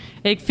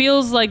 It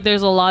feels like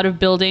there's a lot of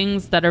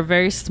buildings that are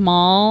very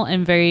small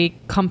and very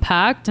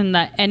compact and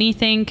that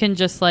anything can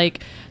just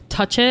like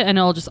touch it and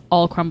it'll just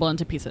all crumble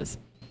into pieces.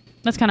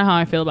 That's kind of how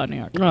I feel about New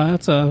York.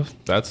 Oh,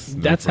 That's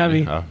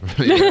heavy. Yeah,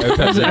 it's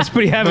heavy. that's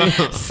pretty heavy.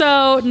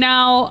 So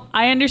now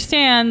I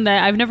understand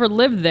that I've never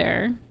lived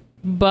there,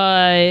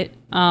 but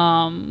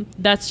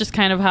that's just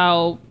kind of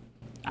how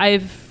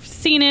I've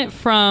seen it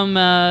from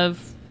a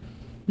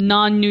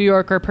non-New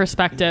Yorker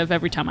perspective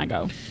every time I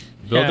go.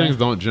 Buildings Yeah.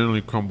 don't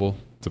generally crumble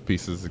to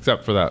pieces,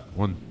 except for that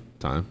one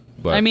time.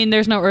 But I mean,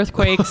 there's no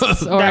earthquakes or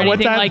That one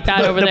anything time, like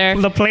that over there.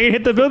 The plane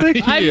hit the building.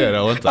 yeah,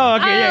 that one time. Oh,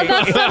 okay, yeah.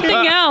 That's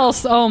something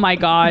else. Oh my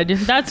god,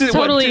 that's What,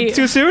 totally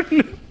too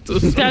soon.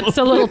 that's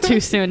a little too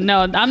soon.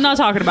 No, I'm not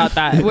talking about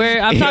that.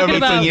 I'm talking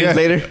about years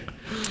later.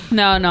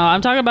 no.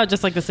 I'm talking about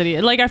just like the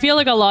city. Like I feel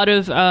like a lot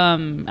of I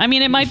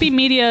mean, it might be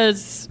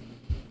media's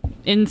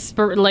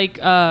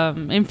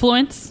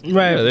influence.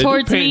 Right. Yeah, they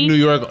towards do paint me. New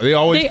York. They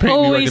always They paint New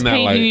York always in that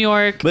paint light. New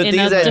York But in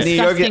things a that New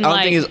York, I disgusting don't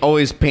light. think is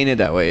always painted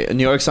that way.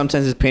 New York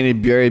sometimes is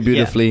painted very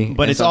beautifully. Yeah,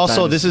 but and it's also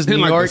sometimes- this is In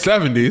New like York. the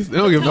 70s. They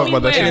don't give a fuck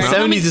about that Where? shit. the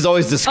now. 70s is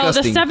always Oh, the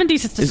disgusting.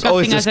 70s is It's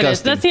always disgusting as it is.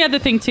 disgusting. That's the other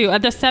thing too.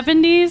 At the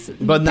 70s,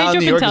 But now Pedro New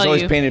can York tell is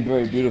always you. painted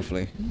very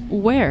beautifully.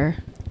 Where?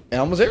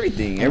 almost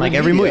everything. Like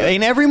every movie,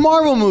 in every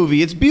Marvel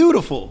movie, it's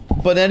beautiful.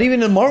 But not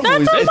even in Marvel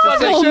movies. That's a It's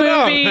Marvel Shut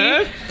up, movie.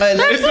 man. like, It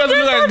doesn't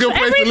look like a good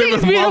place to live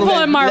Everything's in beautiful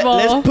Marvel. in Marvel.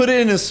 Let's put it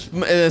in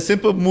a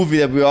simple movie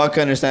that we all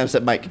can understand.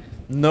 Except Mike,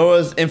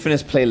 Noah's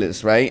Infinite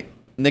Playlist, right?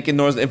 Nick and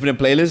Noah's Infinite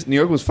Playlist. New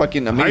York was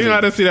fucking How amazing. you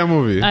not to see that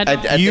movie? I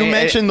don't- You think-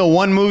 mentioned the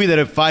one movie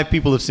that 5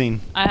 people have seen.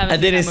 I haven't I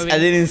seen didn't. that movie. I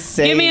didn't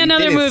say. Give me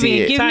another didn't movie. see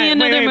it. Give me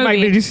another Mike,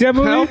 movie. did you see that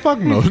movie? Hell, fuck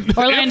no.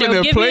 Orlando,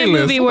 Infinite give me a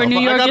movie where New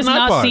I York got is an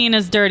not iPod. seen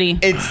as dirty.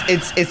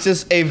 It's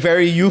just a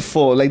very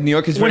youthful. Like New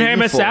York is When very Harry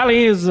Met youthful.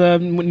 Sally is a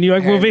New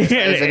York movie. It's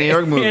a New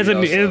York movie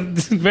also.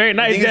 It's very The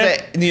nice. thing is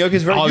that New York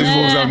is very All these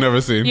youthful. movies I've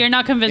never seen. You're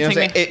not You know convincing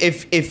what I'm me.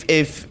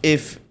 saying?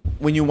 If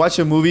when you watch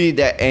a movie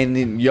that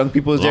and young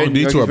people is there, Long New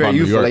York detour is very about New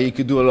youthful. York. Like you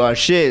could do a lot of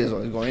shit,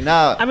 going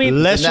out. I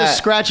mean, Let's and just that.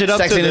 scratch it up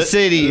Sex to in the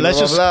City, Let's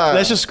blah, just blah, blah.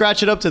 let's just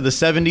scratch it up to the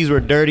 70s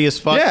were dirty as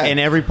fuck Yeah. in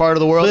every part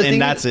of the world, But the and thing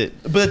that's is- it.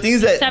 But the thing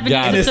is that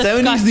 70s in the is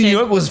 70s, New disgusting.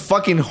 York was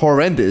fucking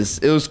horrendous.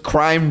 It was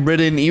crime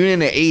ridden. Even in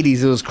the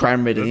 80s, it was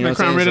crime ridden. You know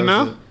Isn't what it I'm saying?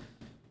 crime-ridden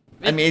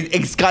I mean,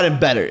 it's gotten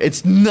better.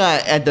 It's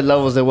not at the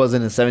levels it was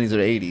in the 70s or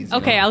the 80s. you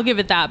Okay, know? I'll give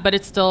it that, but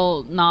it's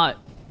still not.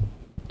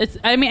 It's.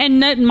 I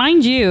mean, and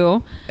mind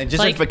you, And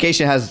like,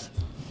 gentrification has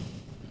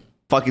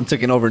fucking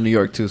taken over New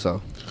York too.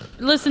 So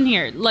listen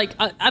here. Like,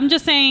 I'm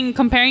just saying,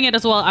 comparing it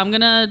as well. I'm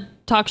gonna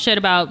talk shit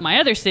about my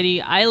other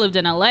city. I lived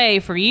in LA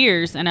for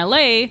years, and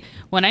LA,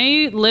 when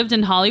I lived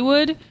in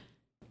Hollywood,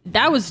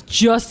 that was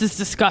just as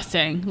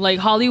disgusting. Like,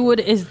 Hollywood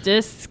is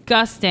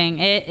disgusting.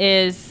 It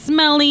is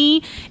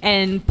smelly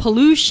and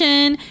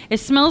pollution. It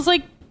smells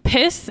like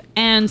piss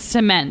and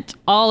cement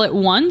all at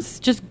once,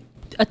 just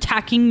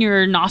attacking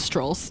your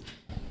nostrils.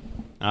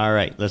 All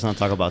right, let's not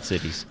talk about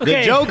cities.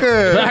 Okay. The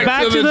Joker.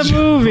 back to the Joker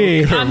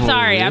movie. I'm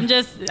sorry.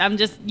 movie. I'm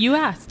just. You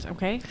asked,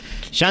 okay?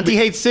 Shanti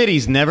hates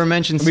cities. Never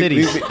mention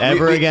cities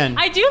ever again.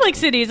 I do like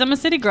cities. I'm a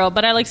city girl,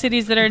 but I like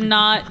cities that are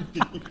not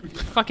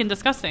fucking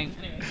disgusting.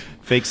 Anyway.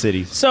 Fake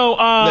cities. So,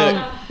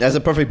 that's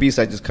a perfect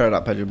B-side. Just cut it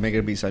out, Pedro. Make it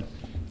a B-side.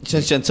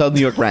 Chantel New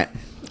York rant.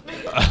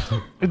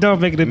 don't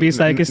make it a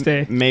B-side. Can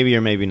stay. Maybe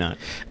or maybe not.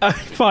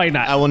 Probably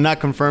not. I will not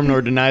confirm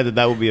nor deny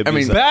that will be a I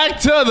mean, B-side. Back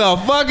to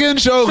the fucking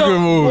Joker So,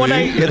 movie. when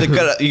I-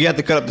 You have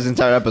to cut up this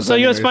entire episode. So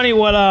you know what's anyways. funny?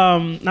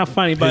 What not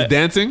funny, His but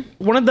dancing?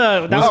 one of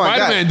the When Oh my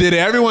Spider-Man God. did it,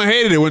 everyone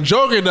hated it. When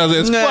Joker does it,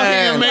 it's Nah,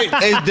 fucking amazing.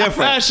 it's different.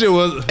 That shit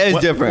was... It's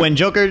different. When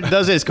Joker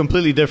does it, it's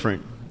completely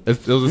different. It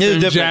was the It's same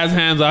different. jazz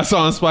hands I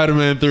saw in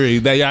Spider-Man 3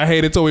 that y'all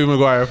hated Tobey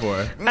Maguire for.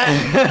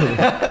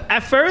 at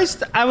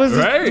first I was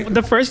Right.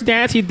 the first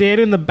dance he did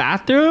in the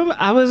bathroom.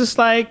 I was just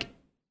like,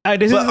 this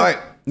But is all right,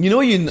 you know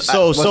what you.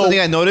 So- what's something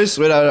I noticed?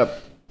 Wait,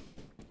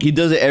 he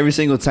does it every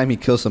single time he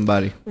kills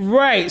somebody.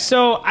 right.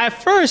 So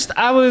at first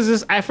when I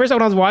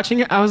was watching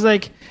it, I was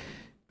like,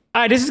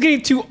 all right, this is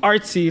getting too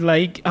artsy.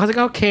 Like I was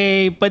like,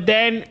 okay, but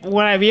then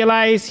when I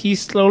realized he's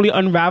slowly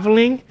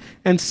unraveling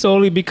and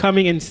slowly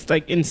becoming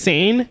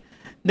insane,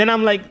 then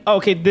I'm like,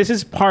 okay, this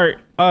is part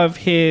of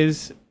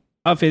his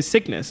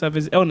sickness, of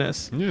his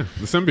illness. Yeah,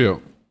 the symbiote.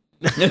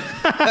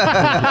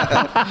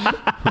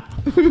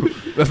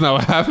 That's not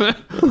what happened?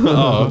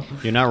 Oh.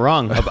 You're not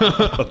wrong.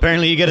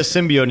 Apparently, you get a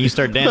symbiote and you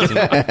start dancing.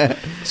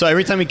 So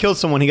every time he killed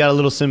someone, he got a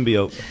little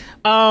symbiote.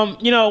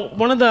 You know,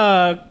 one of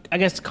the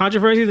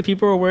controversies that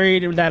people were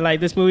worried that like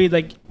this movie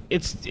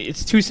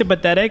it's too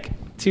sympathetic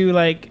to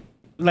like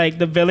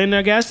the villain,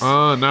 I guess.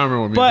 Now I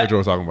remember what me and Pedro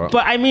were talking about.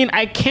 But I mean,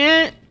 I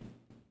can't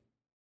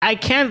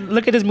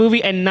look at this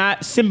movie and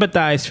not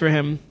sympathize for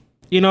him.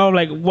 You know,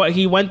 like what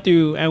he went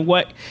through and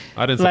what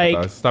I didn't like.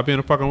 sympathize. Stop being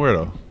a fucking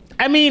weirdo.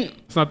 I mean,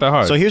 It's not that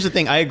hard. So here's the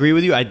thing. I agree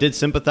with you. I did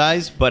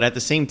sympathize, but at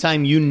the same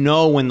time, you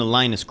know when the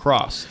line is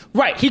crossed.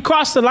 right? He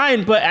crossed the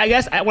line, but I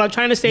guess what I'm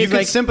trying to say You is can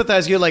like,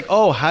 sympathize. You're like,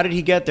 oh, how did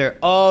he get there?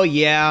 Oh,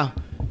 yeah.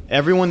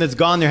 Everyone that's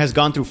gone there has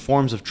gone through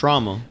forms of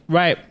trauma.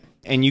 right?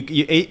 And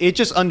it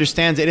just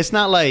understands it. It's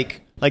not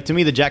like to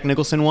me, the Jack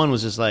Nicholson one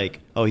was just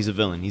like, oh, he's a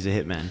villain. He's a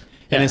hitman.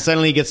 Yeah. And then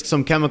suddenly he gets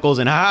some chemicals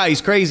and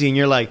he's crazy. And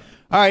you're like,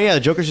 all right, yeah, the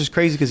Joker's just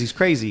crazy because he's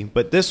crazy.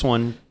 But this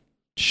one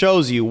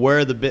shows you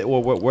where's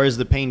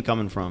the pain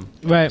coming from.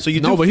 Right. So you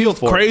no, do but feel he's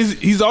for it. crazy.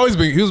 He's always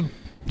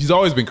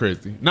been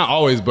crazy. Not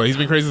always, but he's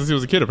been crazy since he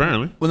was a kid,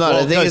 apparently. Well, no,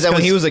 Well, the thing no, is that when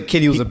it's he was a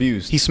kid, he was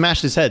abused. He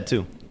smashed his head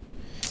too.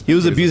 He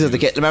was abused as a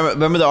kid.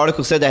 Remember the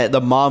article said that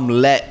the mom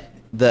let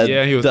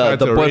He was tied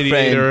the to a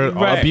radiator,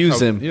 boyfriend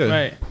abuse him. Yeah.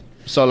 Right.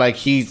 So like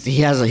he's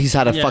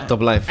had a Yeah. fucked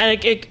up life. And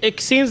it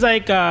seems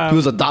like He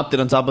was adopted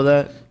on top of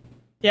that.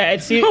 yeah,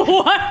 it seems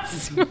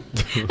What?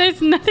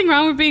 There's nothing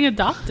wrong with being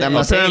adopted. I'm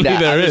not saying Apparently that.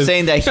 there I'm just is.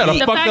 saying that You got a he.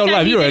 The fucked fact up that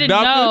life. he You were didn't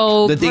adopted.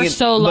 know The thing for is,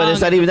 so long. but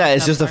it's not even that.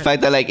 It's is just the part.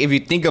 fact that, like, if you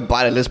think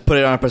about it, let's put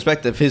it on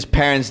perspective. His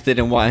parents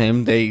didn't want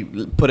him. They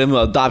put him in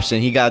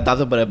adoption. He got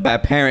adopted by a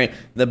bad parent.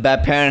 The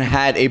bad parent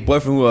had a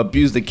boyfriend who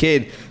abused the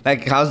kid.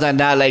 Like, how's that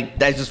not, like,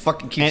 that just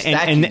fucking keeps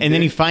stacking. And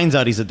then he finds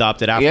out he's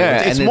adopted afterwards.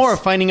 Yeah, it's and more it's-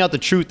 of finding out the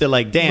truth that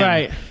like, damn,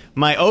 Right.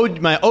 my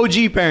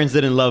OG parents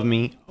didn't love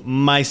me.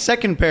 My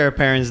second pair of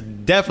parents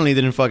definitely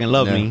didn't fucking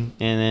love Yeah. me.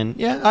 And then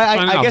Finding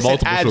I out guess it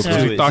multiple adds truths.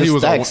 to We it. thought he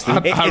was. Just I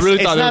stacks.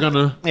 really thought they were not-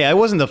 gonna. Yeah, it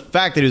wasn't the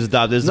fact that he was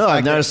adopted. It's the No, I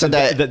fact never said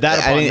that.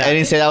 that I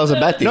didn't say that was a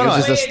bad thing. No, it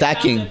was no, just a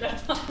stacking.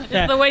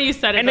 Yeah. The way you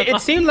said it. And that's it all.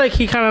 seemed like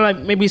he kind of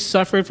like maybe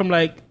suffered from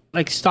like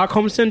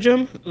Stockholm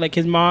syndrome. Like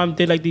his mom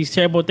did like these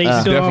terrible things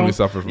to him. Definitely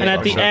suffered from And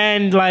at the Stockholm.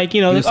 end, like,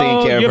 you know, was like,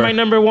 taking care of you're her. my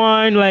number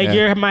one. Like Yeah.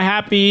 you're my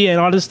happy and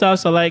all this stuff.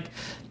 So like,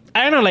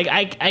 I don't know. Like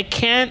I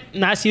can't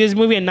not see this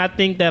movie and not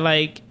think that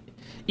like.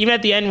 Even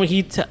at the end when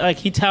he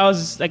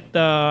tells like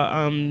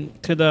the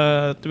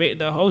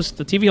host,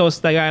 the TV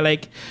host, that guy,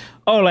 like,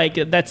 oh, like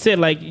that's it,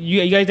 like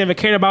you guys never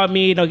cared about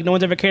me, like no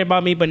one's ever cared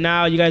about me, but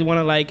now you guys want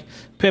to like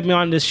put me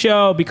on this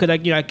show because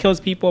like, you know, it kills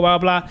people, blah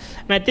blah.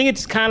 And I think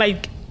it's kind of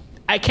like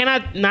I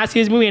cannot not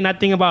see this movie and not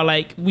think about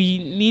like we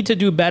need to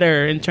do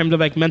better in terms of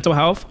like mental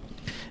health,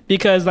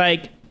 because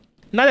like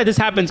not that this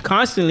happens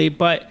constantly,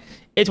 but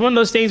it's one of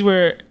those things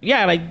where,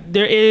 yeah, like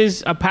there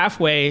is a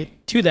pathway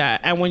to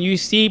that. And when you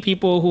see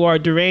people who are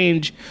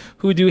deranged,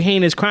 who do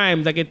heinous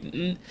crimes, like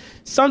it,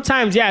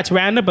 sometimes, yeah, it's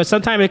random, but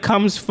sometimes it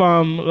comes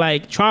from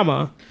like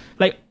trauma.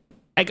 Like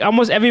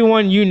almost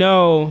everyone you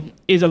know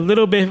is a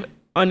little bit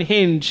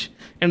unhinged,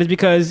 and it's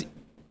because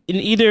in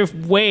either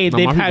way No,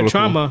 they've my had people are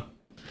trauma.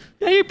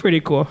 Yeah, you're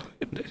pretty cool.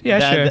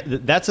 Yeah, sure.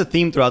 That's a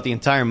theme throughout the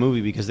entire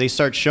movie, because they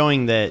start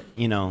showing that,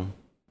 you know,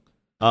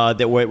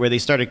 that where they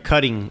started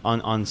cutting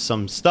on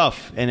some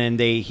stuff, and then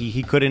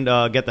he couldn't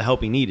get the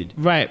help he needed.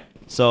 Right.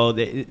 So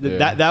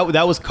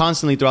that was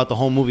constantly throughout the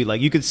whole movie. Like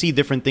you could see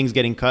different things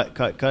getting cut,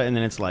 and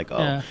then it's like, oh,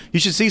 Yeah. you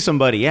should see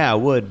somebody. Yeah, I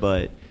would,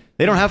 but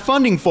they don't have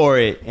funding for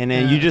it. And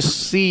then you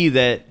just see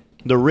that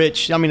the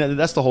rich. I mean,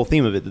 that's the whole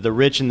theme of it. That the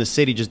rich in the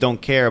city just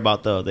don't care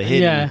about the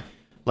hidden, Yeah.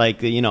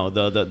 like you know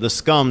the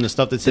scum, the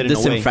stuff that's The hidden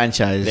away.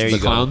 disenfranchised. There The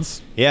you go.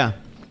 clowns. Yeah.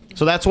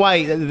 So that's why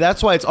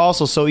it's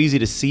also so easy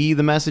to see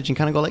the message and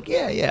kind of go like,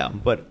 yeah.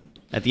 But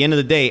at the end of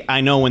the day,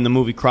 I know when the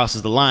movie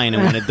crosses the line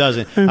and when it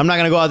doesn't. I'm not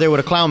going to go out there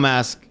with a clown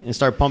mask and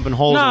start pumping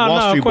holes No, in Wall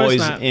no, of Street course boys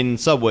not. in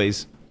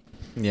subways.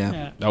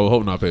 Yeah. I would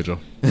hope not, Pedro.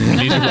 We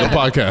need you for the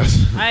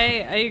podcast. I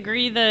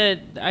agree that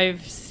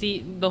I've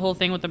seen the whole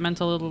thing with the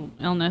mental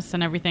illness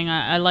and everything.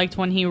 I liked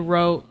when he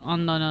wrote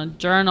on the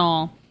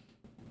journal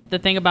the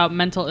thing about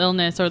mental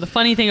illness, or the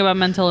funny thing about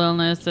mental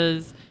illness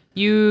is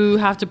you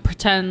have to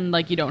pretend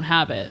like you don't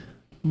have it.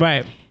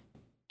 Right.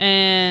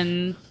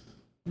 And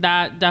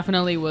that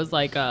definitely was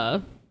like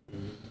a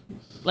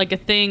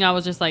thing. I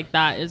was just like,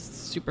 that is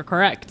super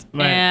correct.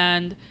 Right.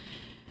 And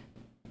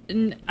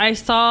I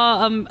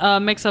saw a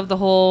mix of the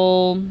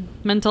whole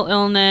mental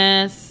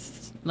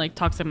illness, like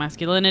toxic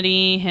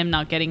masculinity, him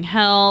not getting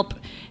help,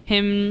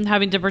 him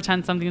having to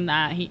pretend something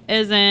that he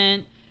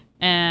isn't,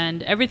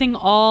 and everything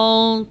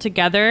all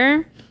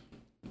together.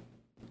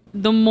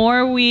 The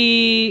more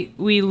we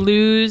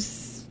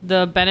lose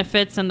the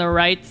benefits and the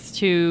rights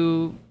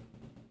to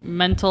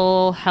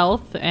mental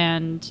health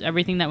and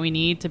everything that we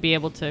need to be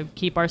able to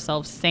keep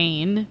ourselves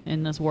sane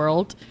in this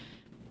world,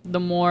 the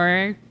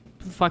more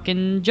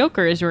fucking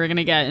jokers we're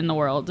gonna get in the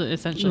world,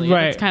 essentially.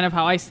 Right. That's kind of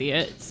how I see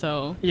it.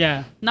 So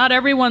Yeah. not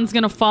everyone's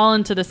gonna fall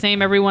into the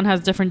same, everyone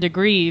has different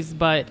degrees,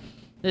 but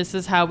this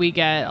is how we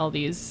get all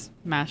these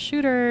mass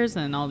shooters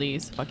and all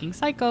these fucking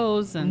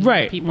psychos and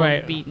Right, people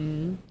right.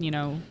 beaten, you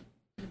know.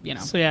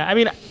 So yeah, I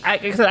mean, I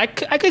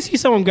could see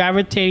someone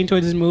gravitating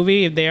towards this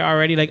movie if they're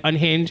already like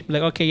unhinged,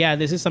 like, okay, yeah,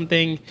 this is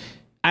something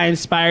I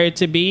inspired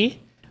to be,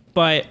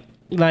 but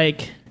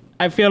like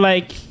I feel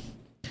like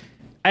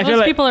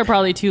Most people are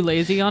probably too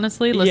lazy,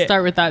 honestly. Let's Yeah.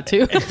 start with that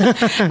too.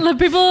 Like,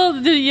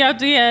 people, you have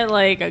to get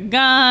like a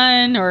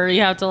gun, or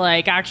you have to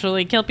like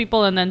actually kill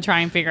people and then try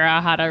and figure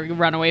out how to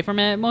run away from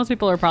it. Most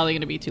people are probably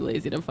going to be too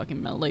lazy to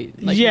fucking like,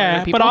 yeah,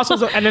 murder people. but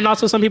also, and then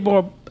also some people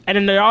are, and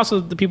then there are also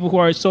the people who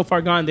are so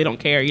far gone they don't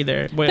care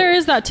either. But there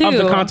is that too. of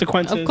the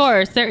consequences. Of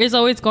course, there is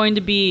always going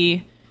to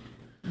be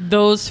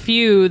those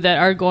few that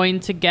are going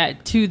to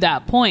get to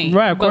that point.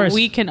 Right, of but course.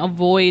 we can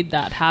avoid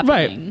that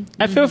happening. Right.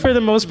 I feel for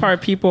the most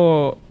part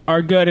people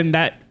are good, and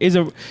that is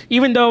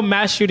even though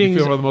mass You shootings.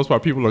 feel for the most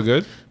part people are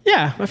good?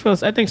 Yeah,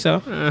 I think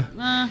so.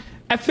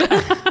 I feel.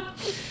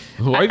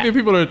 Why do you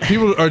think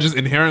people are just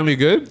inherently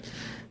good?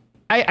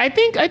 I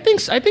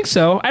think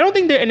so. I don't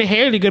think they're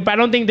inherently good, but I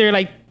don't think they're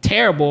like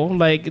terrible.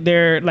 Like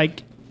they're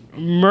like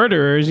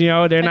murderers. You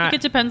know, they're I not.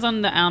 think it depends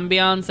on the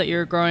ambiance that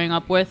you're growing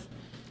up with.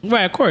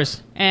 Right, of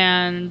course.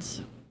 And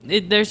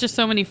there's just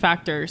so many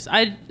factors.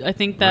 I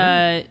think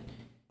that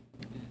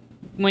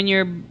when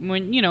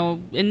you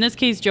know, in this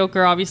case,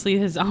 Joker, obviously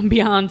his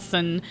ambiance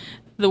and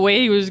the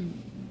way he was,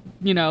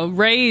 you know,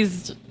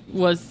 raised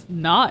was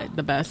not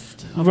the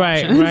best of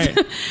Right, options.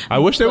 right. I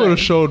wish they would have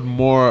showed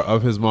more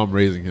of his mom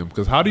raising him.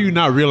 Because how do you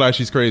not realize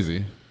she's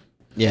crazy?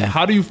 Yeah.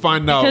 How do you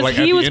find out? Because Like,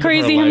 at he the was end of her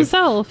crazy life?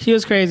 himself. He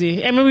was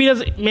crazy, and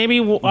maybe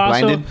also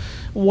Blinded?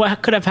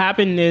 what could have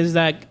happened is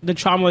that the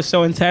trauma was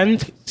so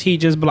intense he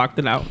just blocked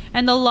it out.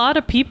 And a lot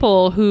of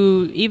people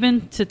who,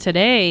 even to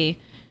today,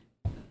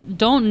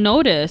 don't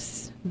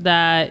notice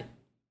that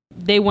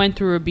they went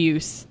through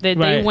abuse, that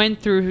they Right.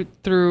 went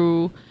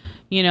through,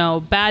 you know,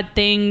 bad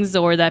things,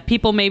 or that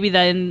people maybe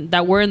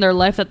that were in their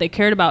life that they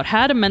cared about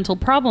had a mental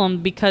problem,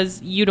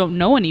 because you don't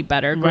know any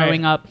better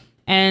growing Right. up.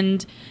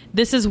 And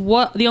this is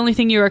the only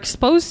thing you're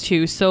exposed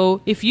to.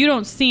 So if you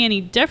don't see any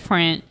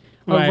different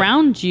Right.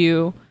 around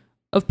you,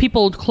 of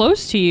people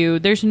close to you,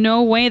 there's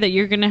no way that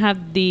you're gonna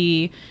have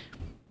the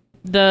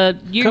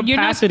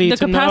Capacity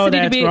to know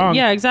that it's wrong.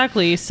 Yeah,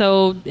 exactly.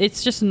 So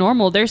it's just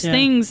normal. There's Yeah.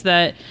 things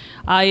that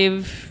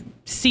I've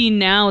seen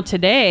now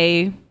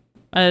today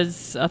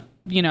as a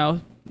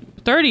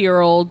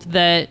 30-year-old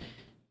that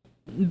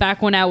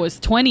back when I was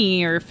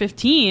 20 or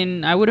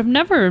 15, I would have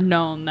never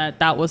known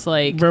that was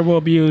like Verbal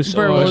abuse.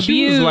 Verbal or, But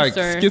she was abuse like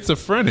or-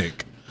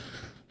 schizophrenic.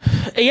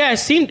 yeah, it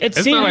seemed.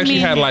 It's not like she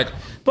had like a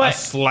but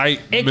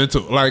slight it-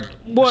 mental. Like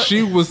what-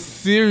 she was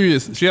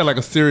serious. She had like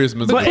a serious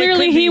mental. But it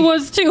clearly could he be-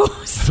 was too.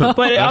 So.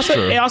 But That's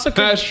true. it also could,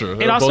 That's true. It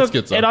They're also both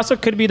schizo. it also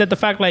could be that the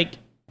fact like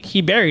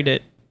he buried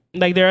it.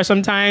 Like there are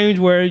some times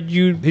where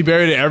you He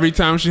buried it every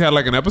time she had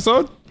like an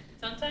episode.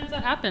 Sometimes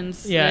that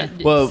happens. Yeah.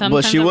 Well,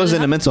 Sometimes she that was really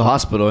in a mental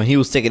hospital and he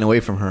was taken away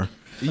from her.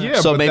 Yeah,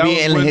 So but that maybe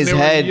was in when his they were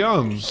head,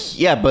 young.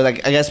 yeah, but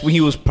like I guess when he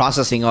was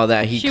processing all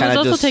that, he She kind was of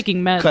also just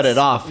taking meds. cut it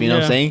off. You know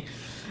what I'm Yeah.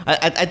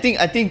 saying?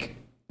 I think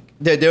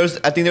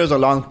there was a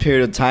long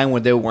period of time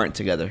when they weren't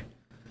together,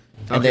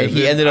 and Okay, then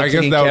he then ended up I guess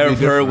taking that would care be of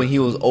her different. when he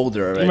was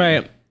older. Already.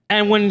 right.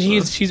 And when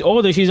she's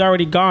older, she's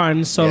already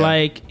gone. So Yeah.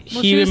 like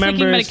Well, he she was taking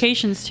remembers.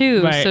 medications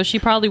too, Right. so she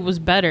probably was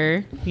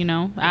better,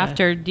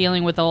 after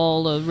dealing with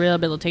all the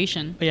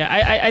rehabilitation. But yeah,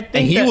 I think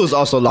And he that- was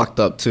also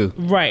locked up too.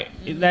 right.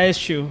 That is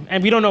true,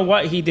 and we don't know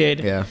what he did.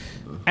 Yeah.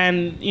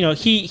 And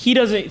he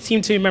doesn't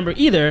seem to remember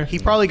either. He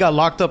probably got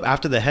locked up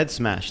after the head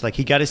smash. Like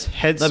he got his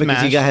head Not because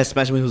smashed. he got his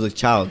smashed when he was a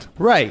child,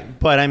 Right,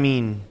 but I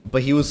mean,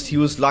 but he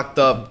was locked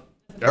up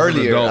an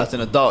earlier adult. as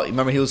an adult.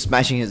 Remember, he was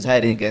smashing his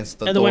head against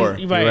the And door. right.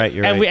 You're right,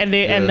 you're and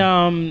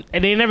right.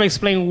 and they never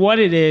explain what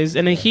it is,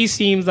 and then he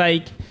seems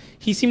like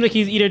he's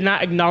either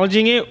not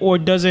acknowledging it or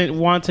doesn't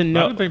want to I know.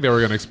 don't think they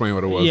were gonna explain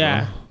what it was.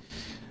 Yeah. though.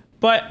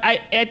 But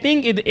I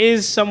think it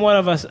is somewhat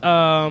of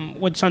a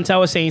what Chantel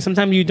was saying.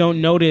 Sometimes you don't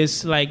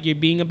notice like you're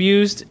being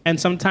abused, and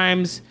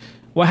sometimes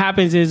what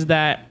happens is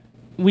that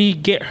we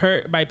get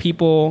hurt by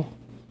people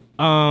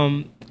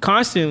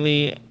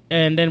constantly,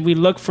 and then we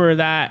look for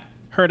that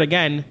hurt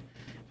again,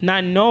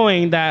 not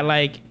knowing that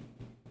like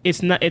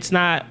it's not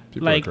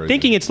People are like crazy.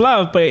 thinking it's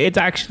love, but it's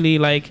actually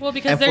like Well,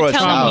 because And for they're a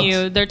telling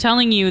child. they're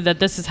telling you that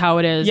this is how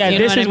it is. Yeah, you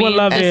know this is I what mean?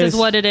 love This is. is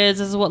what it is.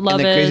 This is what love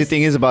And the is. crazy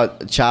thing is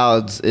about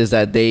childs is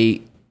that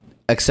they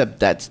accept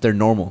that's their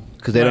normal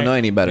because they don't Right. know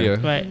any better. Yeah.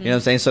 right. You know what I'm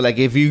saying? So like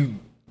if you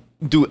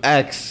do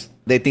X,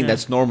 they think Yeah.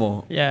 that's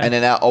normal. Yeah. And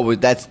then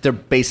that's their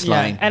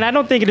baseline. Yeah. And I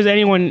don't think there's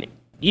anyone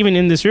even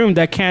in this room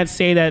that can't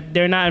say that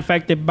they're not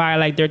affected by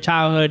like their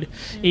childhood,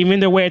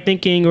 even their way of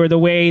thinking or the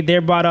way they're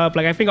brought up.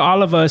 Like I think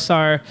all of us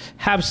are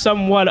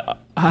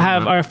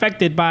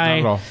affected by Not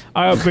at all.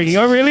 our upbringing.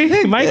 Oh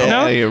really? Mike? Yeah,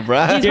 No? you're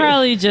right. He's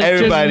probably just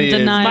Everybody is.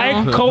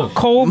 denial. Mike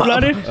cold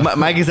blooded?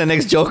 Mike is the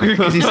next Joker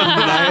because he's in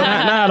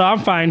denial. No, I'm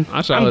fine.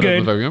 I shot I'm her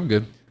good. I'm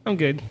good. I'm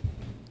good.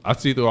 I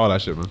see through all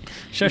that shit, man.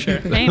 Sure.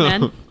 Hey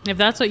man, if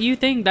that's what you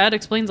think, that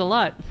explains a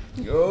lot.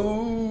 You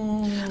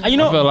I feel a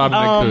know, lot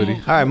of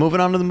negativity. all right, moving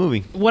on to the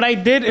movie. what I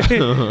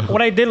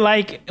did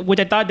like, which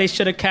I thought they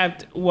should have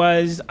kept,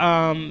 was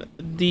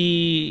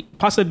the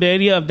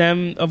possibility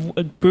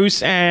of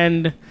Bruce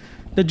and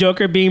the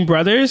Joker being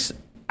brothers.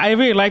 I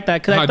really like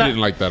that because I didn't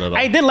like that at all.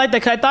 I did like that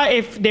because I thought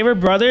if they were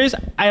brothers,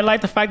 I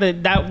like the fact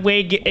that way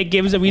it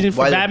gives a reason for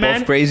Why they're Batman.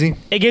 both crazy?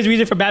 It gives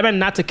reason for Batman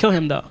not to kill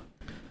him though,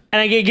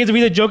 and it gives a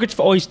reason Joker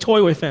to always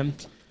toy with him.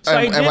 So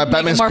I And did why make-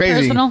 Batman's More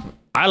crazy? personal.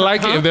 I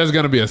like it if there's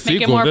gonna be a Make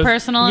sequel. it more This-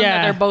 personal. Yeah.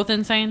 Yeah, they're both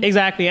insane.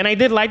 Exactly, and I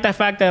did like the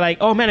fact that like,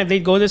 oh man, if they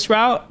go this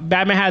route,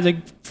 Batman has a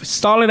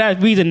solid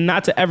ass reason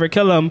not to ever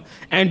kill him,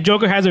 and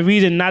Joker has a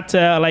reason not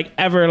to like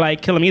ever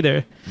like kill him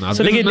either. Now, this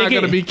is not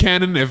gonna be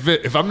canon.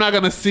 If I'm not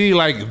gonna see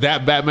like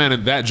that Batman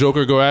and that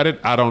Joker go at it,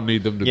 I don't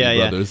need them to Yeah, be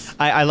yeah. brothers.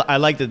 I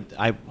like that.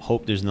 I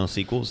hope there's no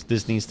sequels.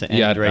 This needs to end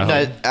Yeah, right I now.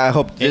 hope. I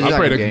hope. this is I not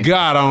pray gonna to be-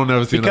 God I don't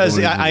ever see Because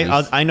another one of these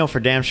movies. I know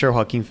for damn sure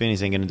Joaquin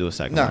Phoenix ain't gonna do a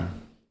second No. one.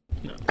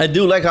 I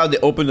do like how they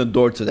open the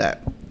door to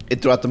that.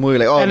 It throughout the movie,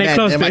 like, oh And they man,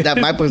 closed it.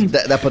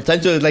 that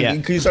potential is like, Yeah.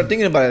 because you start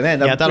thinking about it, man.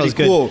 That's Yeah, I thought it pretty was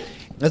good. cool.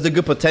 That's a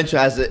good potential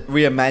as a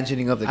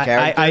reimagining of the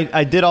character.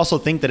 I did also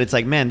think that it's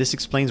like, man, this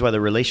explains why the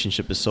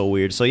relationship is so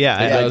weird. So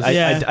yeah,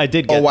 does. I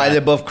did get or why that.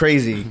 they're both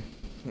crazy,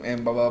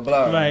 and blah blah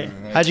blah. Right.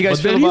 How'd you guys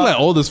But feel then he's about? like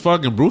old as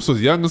fuck and Bruce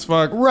was young as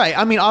fuck. Right.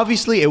 I mean,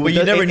 obviously, But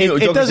you never knew it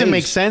Joker's doesn't age.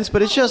 make sense,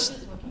 but it's just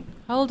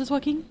How old is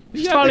Joaquin?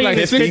 He's probably like in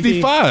his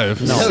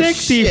 65. No.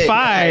 65.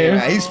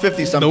 Yeah, he's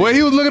 50 something. The way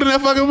he was looking at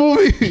that fucking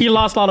movie. He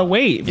lost a lot of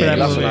weight for yeah, that he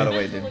lost a movie. lot of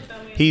weight, dude.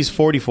 he's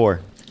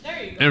 44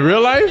 In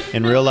real life,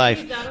 in real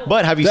life.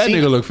 But have you that seen?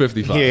 nigga look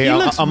 55. Here, He I'm,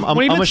 looks- I'm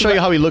when he gonna looks show you re-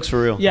 how he looks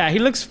for real. Yeah, he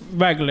looks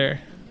regular.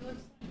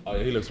 Oh,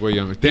 yeah, he looks way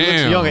younger. He looks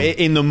Damn. younger.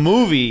 In the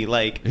movie,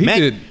 like He man,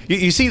 did.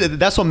 you see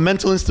that's what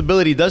mental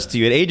instability does to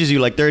you. It ages you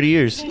like 30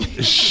 years.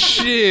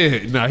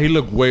 Shit. Nah, he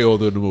looked way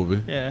older in the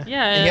movie. Yeah.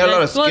 Yeah, he had a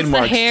lot of well, skin it's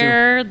marks,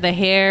 the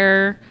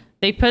hair.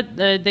 They put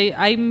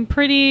I'm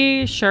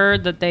pretty sure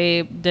that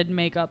they did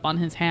makeup on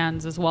his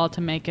hands as well to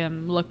make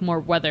him look more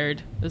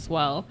weathered as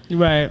well.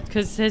 Right.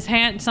 Because his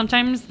hand,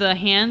 sometimes the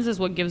hands is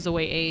what gives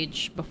away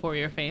age before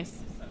your face.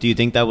 So. Do you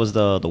think that was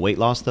the weight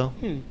loss though?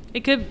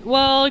 It could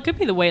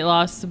be the weight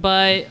loss,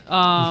 but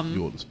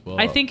Fueled as fuck.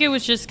 I think it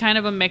was just kind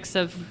of a mix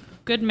of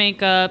good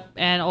makeup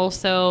and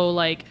also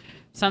like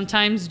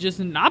sometimes just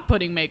not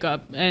putting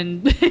makeup,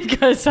 and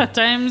because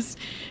sometimes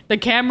the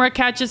camera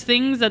catches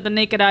things that the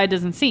naked eye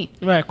doesn't see.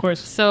 Right, of course.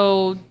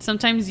 So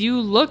sometimes you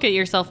look at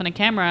yourself in a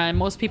camera, and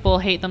most people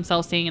hate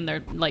themselves seeing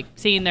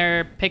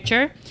their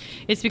picture.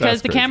 It's because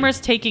That's the crazy. camera's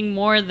taking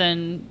more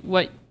than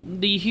what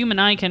the human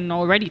eye can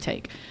already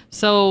take.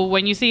 So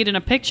when you see it in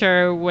a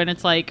picture, when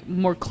it's like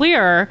more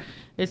clear,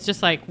 it's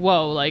just like,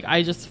 whoa, like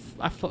I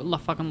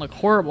fucking look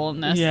horrible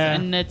in this. Yeah.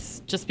 And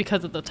it's just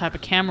because of the type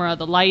of camera,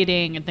 the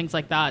lighting and things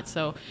like that.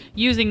 So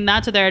using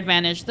that to their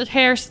advantage, the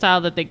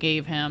hairstyle that they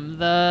gave him,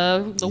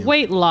 the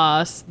weight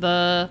loss,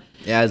 It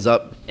adds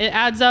up. it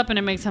adds up and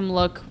it makes him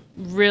look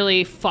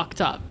really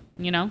fucked up,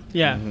 you know?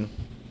 Yeah.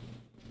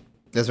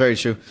 That's very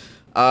true.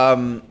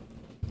 And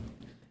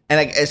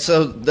like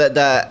so that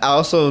I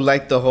also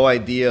like the whole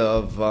idea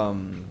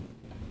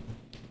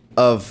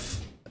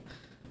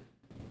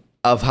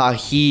of how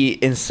he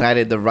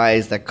incited the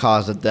riots that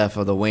caused the death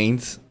of the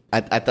Waynes.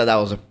 I thought that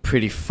was a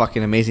pretty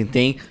fucking amazing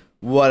thing.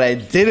 What I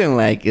didn't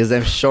like is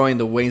them showing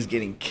the Waynes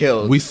getting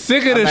killed. We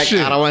sick of I'm this like,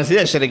 shit. I don't want to see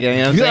that shit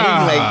again. You know what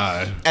I'm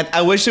saying? Like,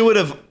 I wish it would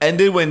have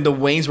ended when the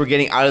Waynes were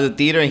getting out of the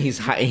theater and he's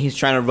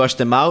trying to rush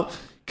them out.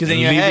 Because in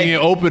your Leaving head, it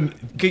open.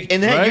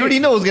 and then right? you already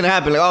know what's gonna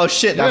happen. Like, oh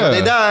shit, that's when Yeah.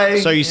 they die.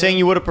 So you're saying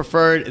you would have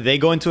preferred they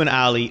go into an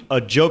alley,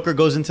 a Joker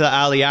goes into the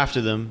alley after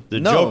them, the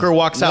Joker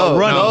walks out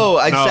running. No,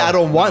 I said I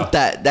don't want no.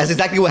 that. That's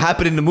exactly what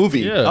happened in the movie.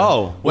 Yeah.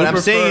 Oh, What We I'm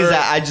saying is prefer-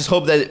 that I just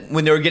hope that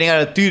when they were getting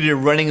out of the theater,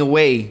 running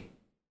away,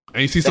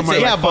 And you see that's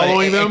somebody it. like but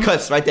following it them.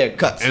 cuts right there,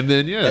 cuts, And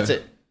then, yeah. that's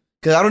it.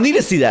 Because I don't need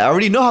to see that. I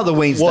already know how the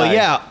Waynes Well, died.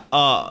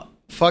 yeah,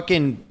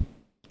 fucking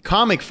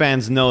comic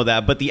fans know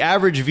that, but the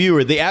average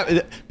viewer,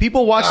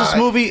 people watch this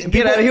movie.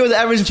 Get out of here with the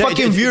average Check-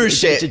 fucking check- viewer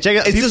check- shit. check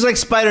out- It's just like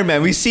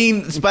Spider-Man. We've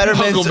seen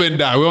Spider-Man Uncle Ben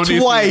died. We don't need to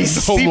see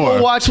twice. no People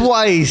more. watch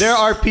Twice. There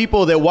are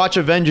people that watch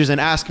Avengers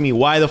and ask me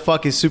why the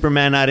fuck is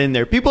Superman not in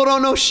there. People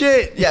don't know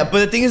shit. Yeah, but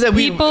the thing is that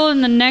People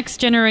in the next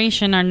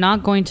generation are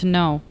not going to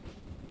know.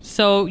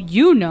 So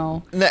you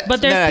know. But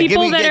there's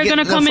people that are going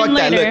to come in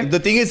later. Look, the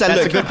thing is that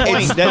That's look, a good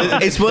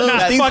point. it's one of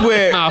those things fuck-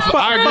 where Nah,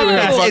 I agree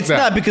with him. Fuck it's that.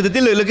 not, because the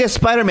thing, look at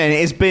Spider-Man.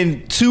 It's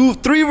been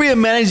 3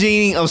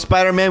 reimagining of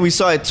Spider-Man. We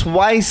saw it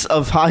twice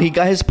of how he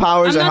got his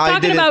powers I'm and not how he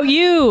talking did about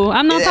you.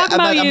 I'm not talking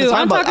about you.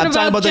 I'm talking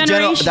about the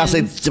general.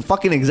 generations. That's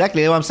fucking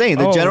exactly what I'm saying.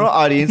 The Oh. general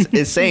audience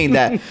is saying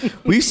that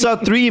we saw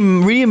 3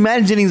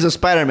 reimaginings of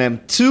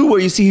Spider-Man. 2 where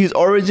you see his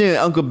origin and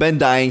Uncle Ben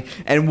dying,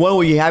 and 1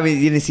 where you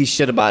didn't see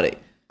shit about it.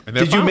 And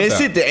they're Did you fine with miss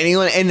that. it? Did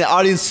anyone in the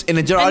audience, in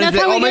the general And audience,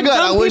 that's like, how oh we my get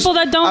god, dumb I wish, people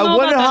that don't I know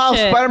wonder about that how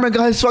shit. Spider-Man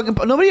got his fucking.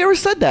 Nobody ever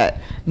said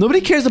that.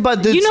 Nobody cares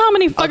about this. You know how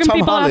many fucking Tom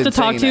people I have to Holland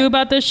talk saying to that.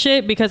 about this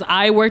shit because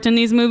I worked in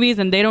these movies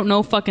and they don't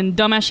know fucking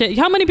dumbass shit.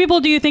 How many people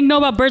do you think know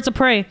about Birds of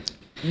Prey?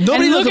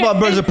 Nobody And knows look about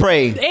at- Birds of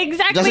Prey. Exactly,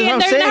 That's what and I'm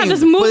they're gonna have saying. this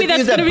But the movie thing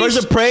that's is that gonna be Birds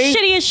of Prey-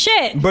 shitty as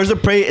shit. Birds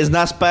of Prey is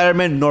not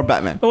Spider-Man nor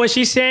Batman. But what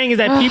she's saying is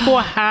that people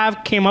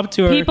have came up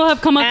to her. People have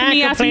come up to and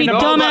me asking me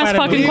complained about dumbass Spider-Man.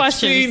 fucking We've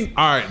questions. seen,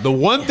 all right, the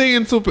one thing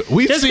in Super,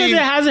 we've Just 'cause seen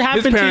it hasn't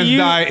happened his to parents you-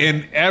 die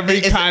in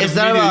every kind of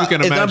not media about, you can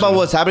it's imagine. not about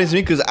what's happening to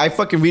me, because I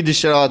fucking read this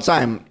shit all the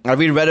time. I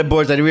read Reddit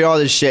boards. I read all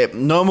this shit.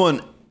 No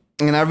one,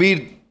 and I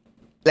read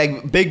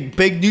like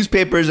big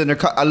newspapers, and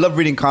I love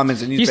reading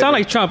comments and newspapers. You sound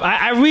like Trump.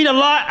 I read a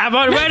lot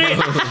about Reddit.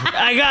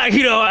 I got,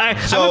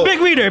 I'm So- a big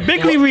reader.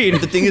 Bigly read.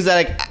 The thing is that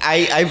like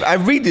I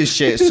read this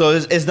shit, so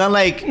it's not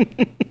like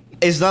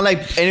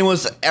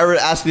anyone's ever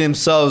asking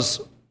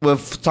themselves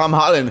with Tom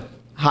Holland,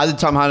 how did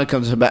Tom Holland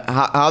come to back?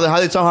 How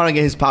did Tom Holland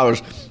get his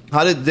powers?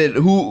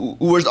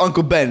 Where's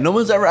Uncle Ben? No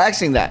one's ever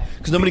asking that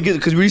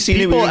because we've seen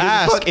People it.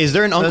 ask, is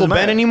there an Uncle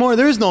Ben anymore?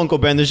 There is no Uncle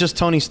Ben. There's just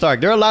Tony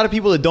Stark. There are a lot of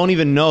people that don't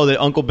even know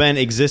that Uncle Ben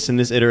exists in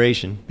this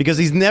iteration because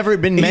he's never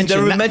been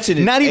mentioned. never mentioned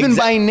it. Not even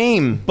by Exact-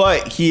 name.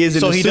 But he is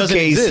in So a he doesn't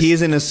suitcase. exist. He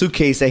is in a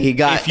suitcase that he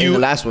got If you- in the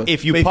last one.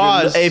 if you But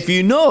pause- if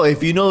you know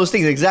those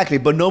things exactly,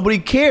 but nobody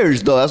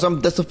cares though.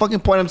 That's the fucking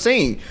point I'm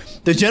saying.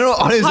 The general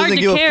audience It's hard doesn't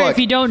to give a care fuck. if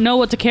you don't know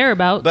what to care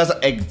about. That's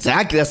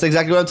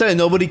exactly what I'm telling you.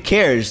 Nobody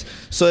cares.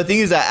 So the thing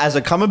is that as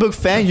a comic book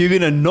fan, you're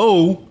gonna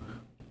know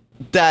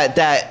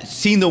that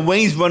seeing the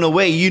Waynes run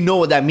away, you know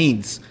what that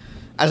means.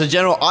 As a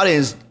general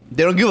audience,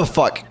 they don't give a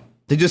fuck.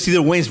 They just see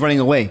the Waynes running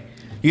away.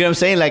 You know what I'm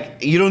saying?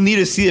 Like, you don't need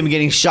to see them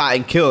getting shot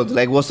and killed.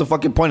 Like, what's the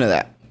fucking point of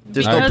that?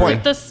 There's no Because point.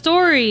 of the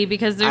story,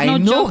 because there's I no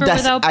know Joker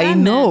that's. without I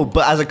Batman. know,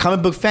 but as a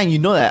comic book fan, you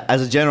know that.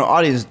 As a general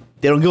audience,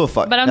 they don't give a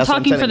fuck. But I'm That's what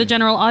talking for telling the you.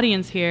 general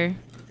audience here.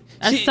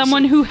 As She-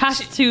 someone who has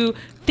to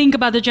think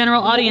about the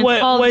general audience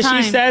all the what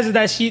time. she says is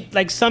that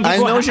some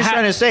people. I know what she's ha-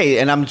 trying to say,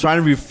 and I'm trying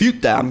to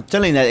refute that. I'm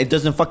telling you that it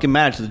doesn't fucking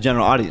matter to the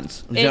general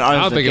audience. The general I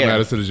audience don't think it care.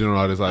 matters to the general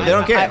audience. They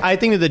don't care. I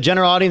think that the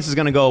general audience is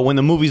going to go when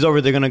the movie's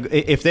over. They're going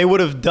to, if they would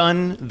have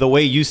done the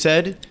way you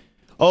said,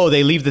 oh,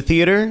 they leave the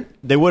theater,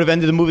 they would have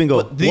ended the movie and go,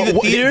 leave the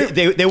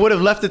theater? They would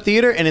have left the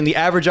theater, and then the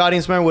average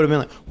audience member would have been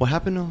like, what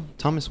happened to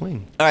Thomas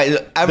Wayne? All right,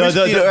 the average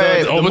The- theater. the- all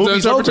right, the open to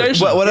movie's over.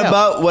 interpretation. what Yeah.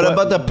 about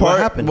the What part?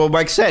 happened? What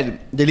Mike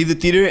said. They leave the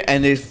theater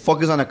and they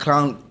focus on a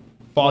clown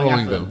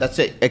following them. That's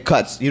it. It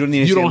cuts. You don't need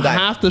to You see don't him die.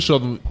 have to show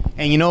them.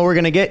 And you know what we're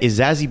gonna get is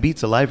Zazie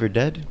Beetz alive or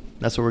dead.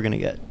 That's what we're gonna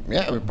get.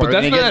 Yeah, we're But probably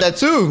that's gonna get not that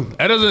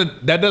too.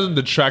 That doesn't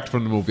detract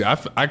from the movie.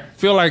 I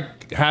feel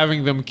like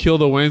having them kill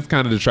the Waynes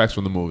kind of detracts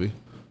from the movie.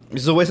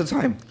 It's a waste of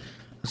time.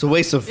 It's a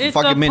waste of It's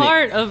fucking a minute.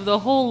 part of the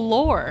whole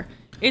lore.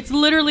 It's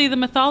literally the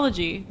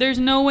mythology. There's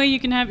no way you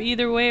can have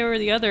either way or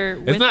the other.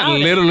 It's not without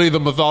it. literally the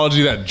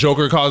mythology that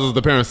Joker causes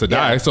the parents to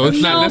die, so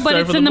it's not No, necessary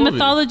but it's for in the movie.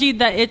 mythology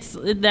that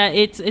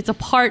it's a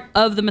part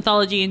of the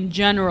mythology in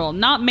general.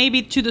 Not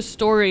maybe to the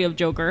story of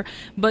Joker,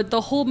 but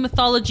the whole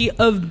mythology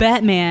of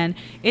Batman.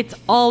 It's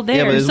all there.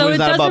 Yeah, but this so movie's it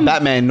not doesn't. about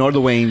Batman nor the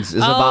Waynes. It's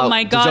about Oh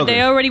my the God! Joker.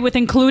 They already with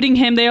including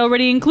him. They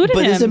already included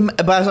But, him.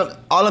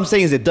 all I'm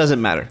saying is it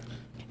doesn't matter.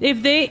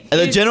 If they, And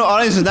the if- general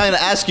audience is not going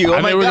to ask you, oh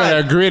I my mean, we're God.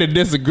 gonna agree to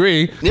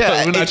disagree. Yeah,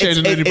 but we're not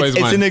changing anybody's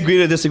it's mind. an agree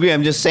to disagree.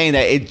 I'm just saying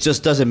that it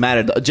just doesn't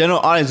matter. The general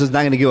audience is not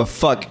going to give a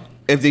fuck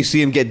if they see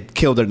him get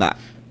killed or not.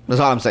 That's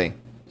all I'm saying.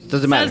 It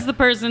doesn't matter. says the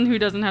person who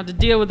doesn't have to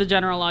deal with the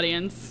general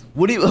audience.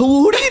 Who are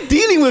you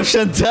dealing with,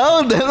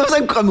 Chantel? I was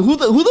like, who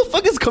the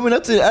fuck is coming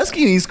up to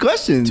asking these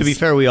questions? To be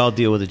fair, we all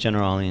deal with the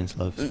general audience,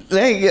 love.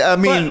 like, I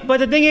mean, But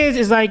the thing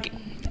is like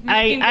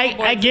Making I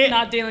billboards is get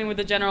not dealing with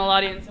the general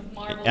audience of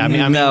Marvel. I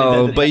mean,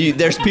 no, that- but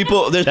there's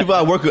people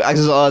I work with ask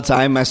us all the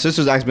time. My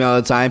sisters ask me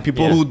all the time.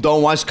 People Yeah. who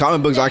don't watch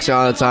comic books ask me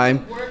all the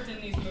time. Worked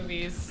in these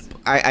movies.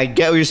 I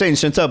get what you're saying,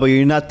 Chantel, but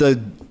you're not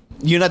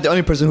the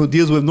only person who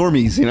deals with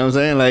normies. You know what I'm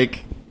saying?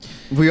 Like,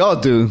 we all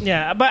do.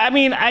 Yeah, but I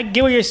mean, I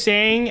get what you're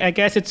saying. I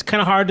guess it's kind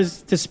of hard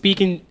to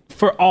speak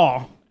for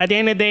all. At the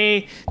end of the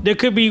day, there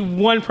could be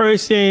one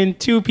person,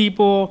 two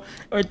people,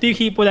 or three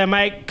people that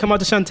might come up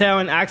to Chantel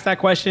and ask that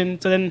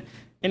question. So then,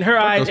 in her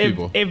eyes, those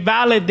people. it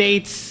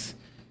validates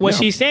what Yeah.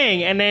 she's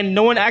saying, and then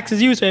no one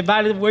asks you, so it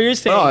validates what you're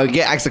saying. Oh, I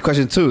get asked the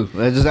question too.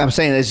 I'm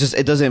saying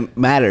it doesn't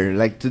matter.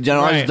 Like the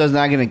general audience Right. does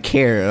not gonna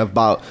care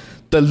about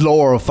the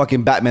lore of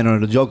fucking Batman or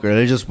the Joker.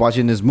 They're just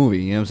watching this movie.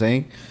 You know what I'm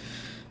saying?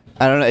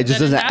 I don't know. It just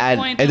Then doesn't at that add.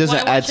 point, It then doesn't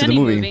why add watch to the any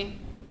movie.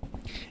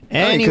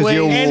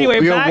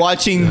 Anyway, you're back-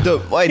 watching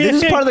the. Wait,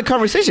 this is part of the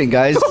conversation,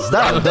 guys.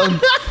 Stop!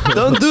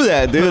 Don't do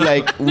that, dude.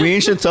 Like we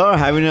and Chantal are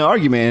having an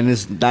argument, and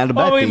it's not a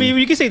bad Oh, wait, thing.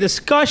 you can say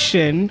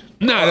discussion.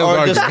 Nah,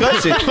 Or that's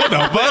discussion,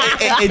 but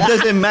it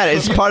doesn't matter.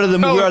 It's part of the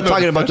movie. We are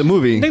talking about the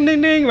movie. Ding,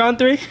 ding, ding. Round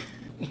three.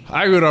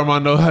 I agree with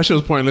Armando. That shit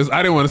was pointless.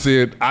 I didn't want to see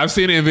it. I've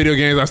seen it in video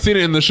games. I've seen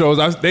it in the shows.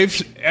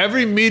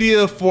 Every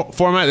media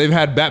format they've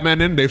had Batman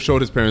in, they've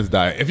showed his parents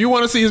die. If you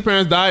want to see his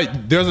parents die,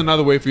 there's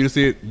another way for you to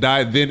see it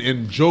die than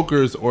in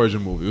Joker's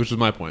origin movie, which is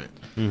my point.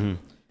 And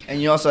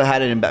you also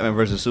had it in Batman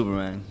vs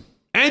Superman,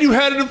 And you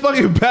had it in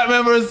fucking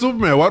Batman vs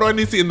Superman. Why do I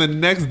need to see it in the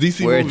next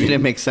DC where it movie?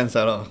 didn't make sense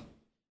at all.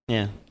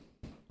 Yeah.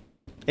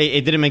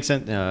 It didn't make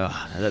sense.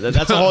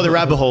 That's a whole other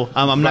rabbit hole.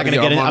 I'm not gonna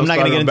get. I'm not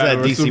gonna get into that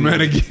Batman vs DC Superman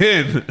movie.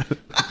 again.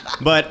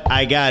 But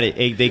I got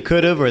it. They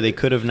could have, or they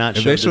could have not.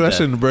 If showed they show the that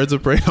shit in Birds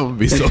of Prey, I'm gonna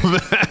be so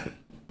mad.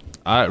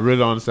 I really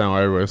don't understand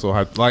why everybody's so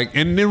hyped. Like,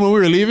 and then when we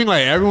were leaving,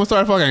 like everyone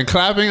started fucking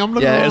clapping. I'm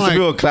looking Yeah, around it's like,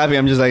 people clapping.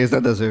 I'm just like, it's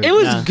not that serious. It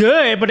was Nah.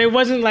 good, but it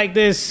wasn't like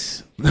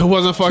this it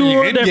wasn't fucking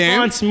Tour de Endgame.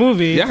 France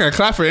movie. Yeah, I got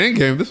clap for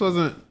Endgame. This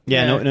wasn't.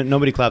 Yeah, Yeah. No,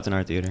 nobody clapped in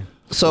our theater.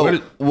 So What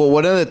is-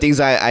 one of the things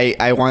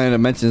I wanted to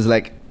mention is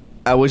like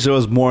I wish there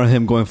was more of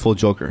him going full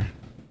Joker.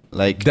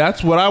 Like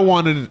That's what I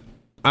wanted.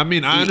 I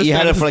mean, I understand he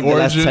had it his for like the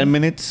last origin. 10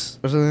 minutes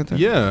or something like that.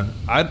 Yeah,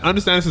 I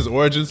understand it's his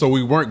origin, so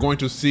we weren't going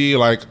to see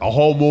like a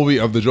whole movie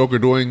of the Joker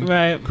doing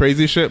Right.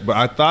 crazy shit. But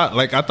I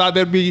thought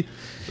there'd be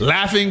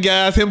laughing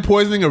gas, him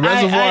poisoning a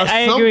reservoir,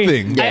 I something.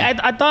 agree. Yeah.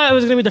 I thought it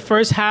was gonna be the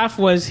first half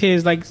was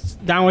his like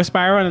downward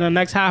spiral, and the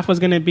next half was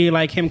gonna be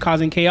like him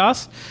causing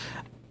chaos.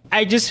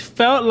 I just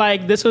felt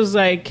like this was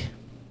like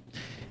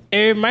it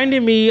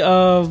reminded me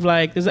of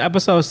like there's an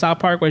episode of South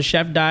Park where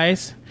Chef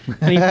dies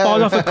and he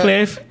falls off a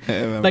cliff,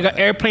 like an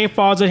airplane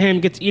falls on him,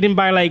 gets eaten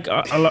by like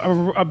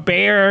a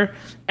bear,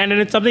 and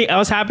then something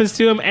else happens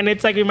to him, and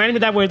it's like reminded me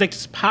of that where it's like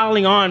just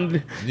piling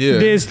on Yeah.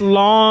 this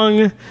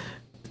long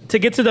to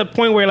get to the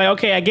point where like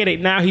okay, I get it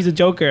now, he's a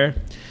Joker.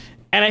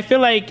 And I feel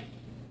like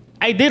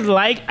I did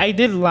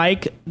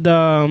like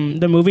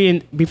the movie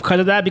and because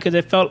of that, because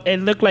it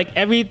looked like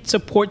every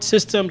support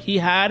system he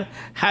had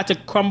to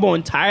crumble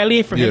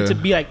entirely for him Yeah. to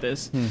be like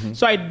this.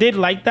 So I did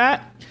like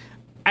that.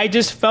 I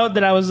just felt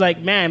that I was like,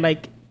 man,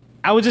 like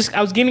I was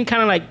getting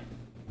kind of like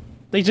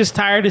just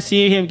tired of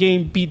seeing him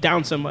getting beat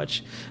down so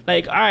much.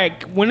 Like, all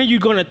right, when are you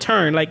going to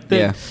turn? Like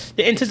the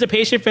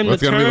anticipation for him That's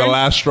to gonna turn. be the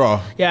last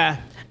straw. Yeah.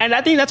 And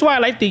I think that's why I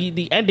like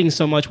the ending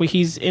so much when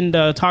he's in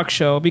the talk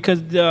show,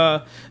 because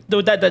the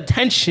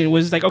tension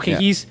was like, okay, Yeah.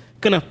 he's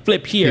gonna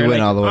flip here. He went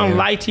like, all the way, on yeah.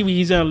 live TV,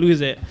 he's gonna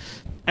lose it.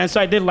 And so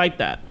I did like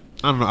that.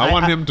 I don't know. I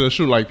wanted him to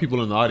shoot like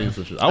people in the audience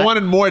and shit. I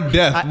wanted more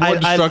death, more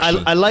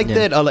destruction. I like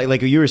that.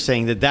 Like you were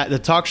saying that the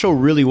talk show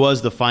really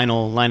was the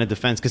final line of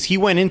defense, because he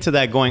went into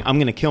that going, "I'm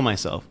going to kill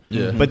myself."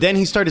 Yeah. But then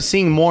he started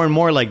seeing more and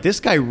more like this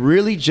guy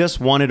really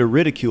just wanted to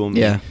ridicule me.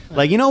 Yeah.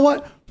 Like, you know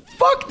what?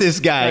 fuck this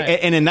guy. Right.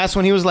 And then that's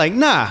when he was like,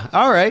 nah,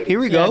 all right, here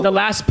we Yeah, go. the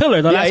last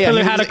pillar. The last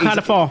pillar had to kind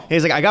of fall.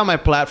 He's like, I got my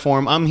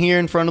platform. I'm here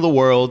in front of the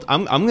world.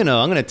 I'm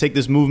gonna take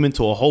this movement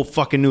to a whole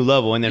fucking new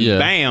level. And then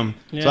bam.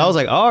 So Yeah. I was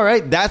like, all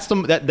right, that's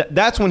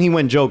when he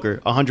went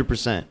Joker,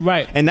 100%.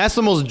 Right. And that's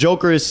the most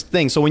Jokerish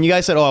thing. So when you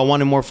guys said, oh, I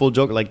wanted more full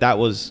Joker, like that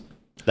was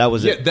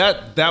it.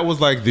 That was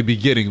like the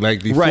beginning,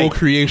 like the full Right.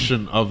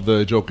 creation of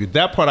the Joker.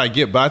 That part I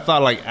get, but I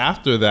thought like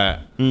after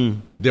that,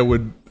 there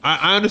would.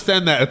 I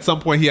understand that at some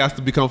point he has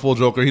to become full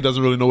Joker. He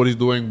doesn't really know what he's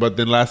doing, but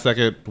then last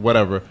second,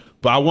 whatever.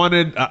 But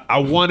I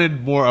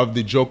wanted more of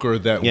the Joker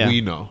that Yeah.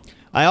 we know.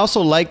 I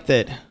also like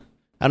that.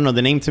 I don't know.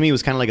 The name to me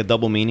was kind of like a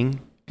double meaning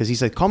because he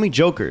said, "Call me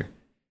Joker,"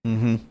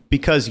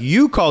 because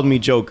you called me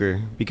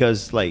Joker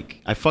because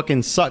like I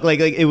fucking suck. Like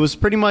it was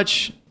pretty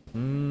much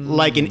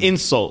like an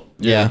insult.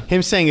 Yeah.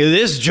 Him saying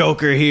this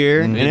Joker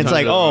here, and it's turns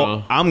like, it oh,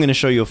 around. I'm gonna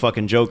show you a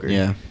fucking Joker.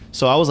 Yeah.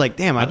 So I was like,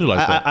 damn, I do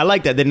like that. I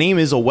like that. The name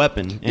is a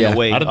weapon in Yeah. a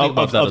way I didn't think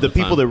about that of at the the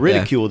people time. that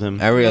ridiculed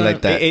him. I really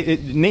like that.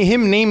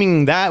 Him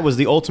naming that was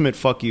the ultimate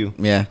fuck you.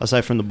 Yeah.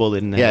 Aside from the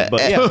bullet in the Yeah. head.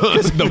 But yeah.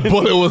 The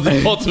bullet was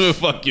the ultimate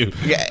fuck you.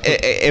 Yeah,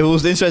 it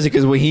was interesting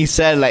because when he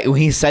said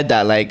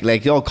that,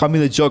 like, yo, call me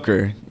the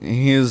Joker. And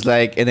he was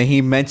like, and then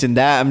he mentioned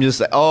that. I'm just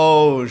like,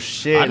 oh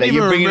shit, I didn't like even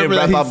you're bringing it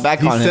remember that back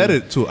he on said him.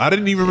 it too. I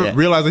didn't even Yeah.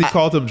 realize that he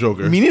called him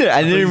Joker. Me neither.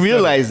 I thought he didn't said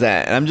realize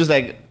that, and I'm just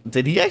like,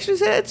 did he actually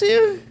say that to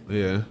you?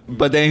 Yeah.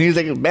 But then he's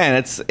like, man,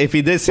 that's if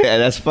he did say that,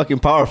 that's fucking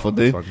powerful,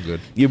 dude. Fucking good.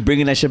 You're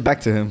bringing that shit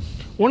back to him.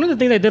 One of the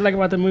things I did like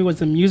about the movie was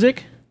the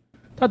music.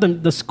 I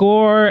thought the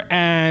score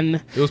and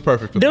It was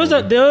perfect. For there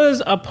the movie.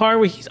 was a part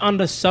where he's on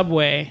the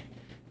subway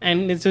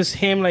and it's just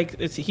him like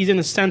he's in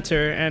the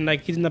center and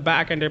like he's in the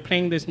back and they're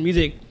playing this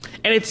music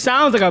and it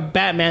sounds like a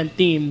Batman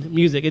themed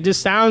music. It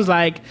just sounds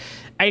like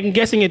I'm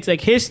guessing it's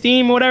like his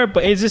theme or whatever,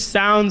 but it just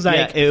sounds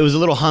like yeah, it was a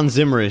little Hans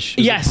Zimmerish. It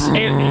was yes,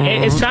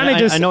 it sounded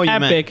just I know what you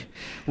meant. epic.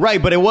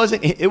 Right, but it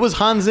wasn't. It was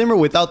Hans Zimmer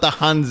without the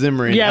Hans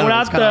Zimmer. Yeah, I don't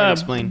know, it's without kinda hard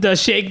to explain. the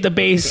shake, the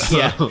bass.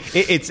 Yeah,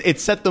 it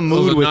set the Was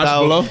mood it notch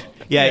without. below?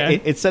 Yeah, Yeah.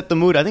 It set the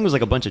mood. I think it was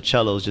like a bunch of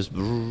cellos just.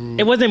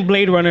 It wasn't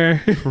Blade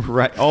Runner.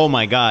 Right. Oh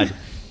my god.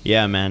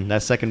 Yeah, man,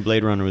 that second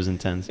Blade Runner was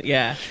intense.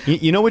 Yeah.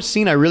 You know which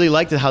scene I really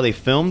liked? How they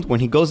filmed when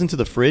he goes into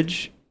the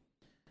fridge.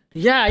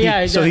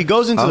 Yeah. So he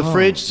goes into the Oh,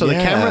 fridge. So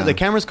yeah. the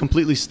camera's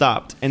completely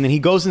stopped, and then he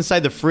goes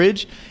inside the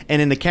fridge, and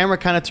then the camera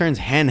kind of turns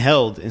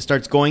handheld and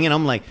starts going in.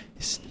 I'm like,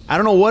 I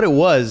don't know what it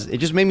was. It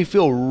just made me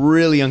feel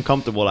really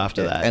uncomfortable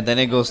after that. And then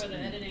it goes. The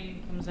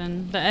editing comes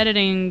in. The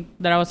editing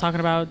that I was talking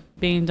about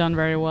being done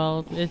very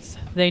well.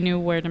 They knew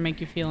where to make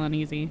you feel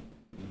uneasy.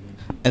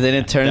 And then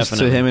it turns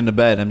Definitely. to him in the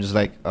bed. I'm just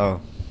like, oh,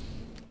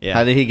 Yeah.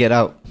 how did he get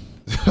out?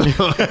 He opened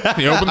the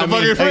I mean,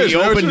 fucking fridge. he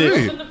man. What opened you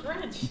it. mean?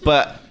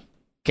 But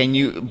can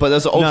you? But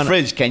there's an old No, no.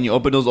 fridge. Can you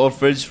open those old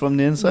fridges from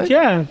the inside?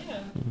 Yeah.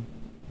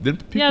 Didn't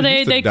people Yeah, they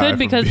used to die could from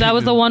because that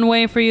was the being- one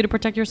way for you to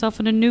protect yourself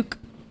in a nuke.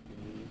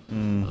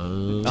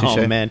 Oh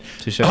Touche. man.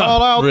 Touche.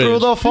 Fall out Fridge. through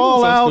the People so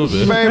fallout,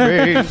 stupid.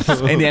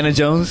 baby. Indiana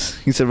Jones.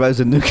 He survives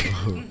the nuke.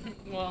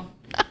 Well,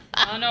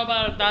 I don't know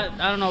about that.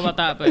 I don't know about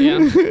that, but yeah.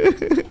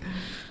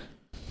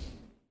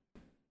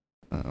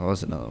 What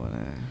was another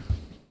one?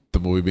 The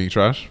movie being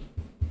trash.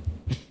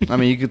 I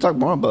mean, you could talk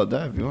more about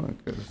that if you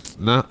want. 'Cause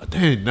Nah,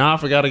 dang, I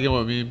forgot again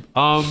what meme.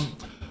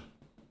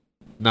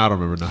 Nah, I don't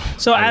remember now.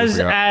 So I really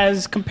forgot.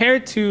 as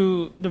compared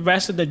to the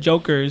rest of the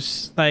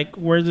Jokers, like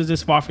where does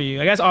this fall for you?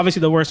 I guess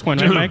obviously the worst one,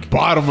 right, Mike?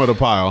 Bottom of the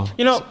pile.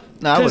 You know,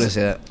 No, I 'cause wouldn't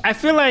say that. I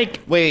feel like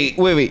Wait.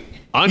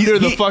 Under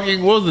the he-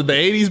 fucking, what was it, the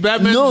 80s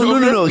Batman? No.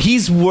 Joker?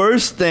 He's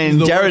worse than He's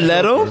the Jared worst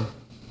Leto. Joker.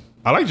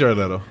 I like Jared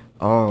Leto.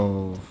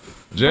 Oh,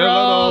 Jared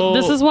Bro,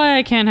 Leto. this is why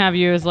I can't have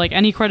you as like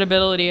any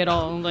credibility at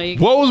all. Like,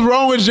 What was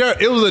wrong with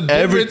Jared? It was a different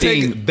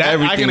Everything- take. That I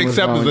everything can was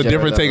accept wrong as a with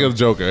different Jared take of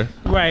Joker.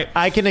 right.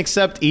 I can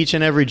accept each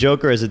and every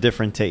Joker as a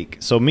different take.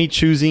 So me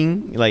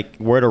choosing like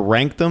where to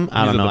rank them, I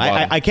He's don't at know. the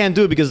bottom. I can't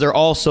do it because they're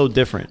all so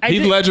different. I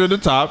Heath think- Ledger at the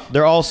top.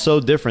 They're all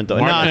so different though.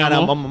 Mark No,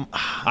 Hamill.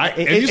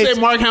 If you say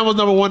Mark Hamill's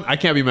number one, I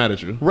can't be mad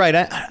at you. right,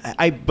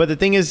 but the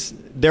thing is,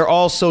 they're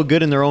all so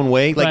good in their own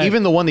way. Like Right.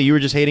 even the one that you were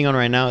just hating on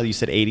right now, you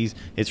said 80s.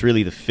 It's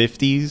really the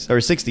 50s or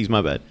 60s.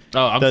 My bad.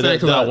 Oh, I'm The- saying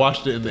because the- I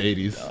watched it in the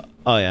 80s.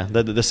 Oh yeah,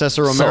 the Cesar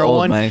So Romero old,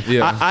 one. man.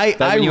 Yeah. I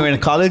back when you were in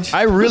college.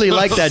 I really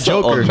like that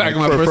So Joker old. Back in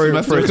my first for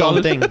semester its of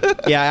own college. thing.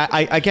 Yeah,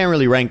 I can't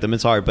really rank them.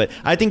 It's hard, but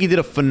I think he did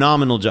a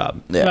phenomenal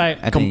job. Yeah, Right.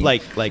 I think-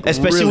 Like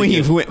especially really when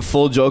he good. went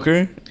full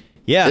Joker.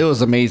 Yeah, It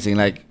was amazing.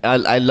 Like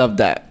I love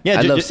that. Yeah,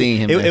 I ju- love ju- seeing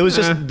him. It, man. it was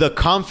just the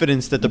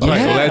confidence that the Yeah. Like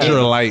person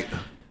Ledger light.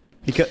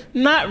 because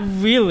Not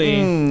really.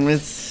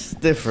 It's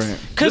different.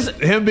 Because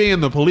Him being in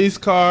the police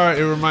car,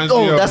 it reminds me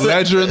Oh, of that's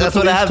Ledger in the that's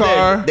what I police have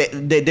car.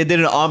 there. They did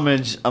an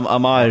homage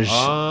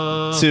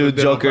Ah, to they did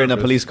on Joker in the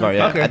purpose. police car.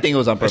 Yeah, Okay. I think it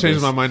was on I changed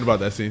purpose. my mind about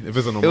that scene. If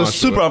it's an homage It was to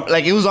super,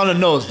 like it was on the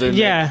nose, dude.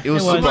 Yeah, Like, it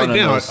was it was. super I'm on like,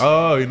 the damn. nose.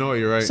 Oh, you know what?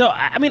 You're right. so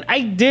I mean,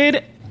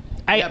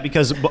 Yeah,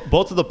 because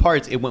both of the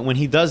parts, when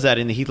he does that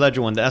in the Heath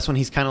Ledger one, that's when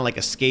he's kind of like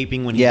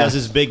escaping when he Yeah. does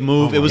his big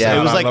move. Oh it was my it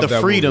God, was I like love the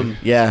that freedom. movie.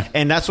 Yeah.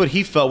 And that's what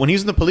he felt when he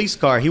was in the police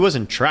car. He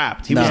wasn't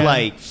trapped. He No. was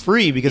like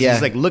free because Yeah.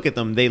 he's like, look at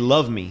them, they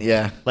love me.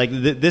 Yeah. like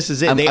this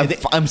is it.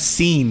 I'm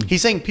seen.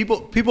 He's saying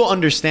people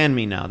understand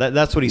me now.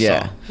 That's what he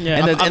Yeah. saw. Yeah.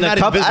 And I'm the not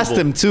cop asked invisible.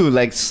 him too,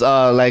 like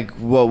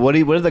what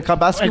did the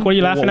cop ask Like, him? what are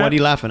you laughing What at? are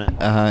you laughing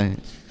at?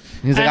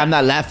 He's like, I- I'm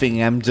not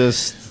laughing. I'm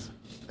just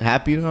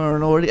happy. Or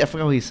no, I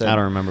forgot what he said. I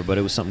don't remember, but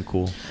it was something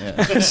cool.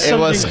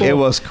 Something It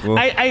was cool.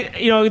 The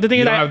thing You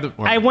is, don't have the-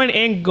 I went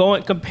in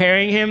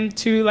comparing him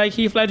to like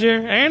Heath Ledger.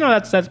 And I know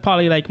that's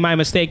probably like my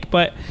mistake,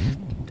 but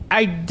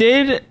I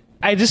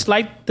just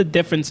like the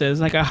differences,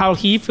 like how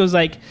he feels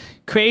like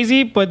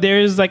crazy, but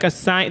there's like a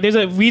sign, there's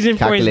a reason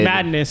for his Calculated.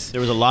 madness.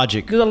 There was a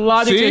logic. There's a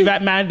logic to See? his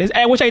madness,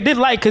 and which I did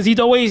like because he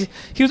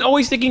was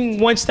always thinking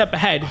one step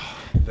ahead.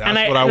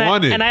 That's what I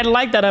wanted. And I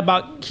like that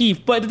about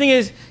Keith. But the thing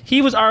is,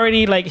 he was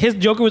already like his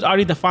Joker was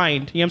already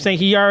defined. You know what I'm saying?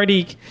 He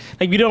already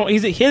like we don't.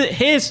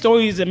 His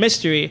story is a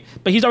mystery,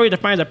 but he's already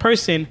defined as a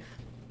person.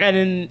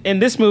 And in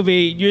this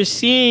movie, you're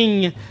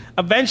seeing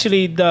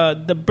eventually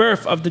the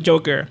birth of the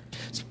Joker.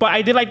 But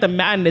I did like the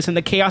madness and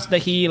the chaos that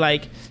he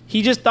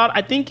just thought.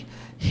 I think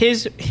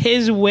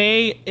his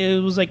way,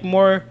 it was like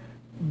more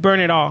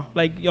burn it all,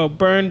 like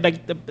burn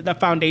like the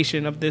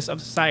foundation of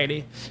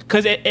society,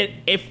 because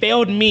it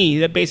failed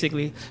me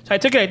basically. So I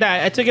took it like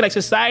that. I took it like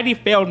society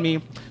failed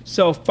me,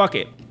 so fuck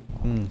it.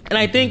 And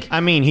I think I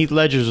mean, Heath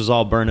Ledger's was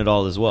all burn it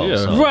all as well. Yeah.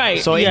 So. Right,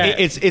 So yeah.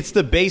 it's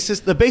the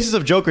basis. The basis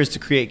of Joker is to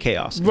create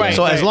chaos. Right,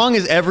 So as right. long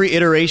as every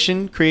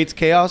iteration creates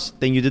chaos,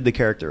 then you did the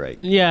character right.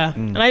 yeah,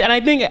 and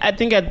I think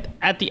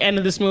at the end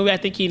of this movie, I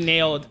think he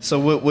nailed. So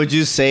would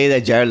you say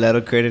that Jared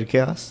Leto created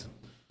chaos?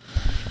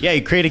 Yeah,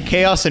 he created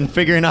chaos and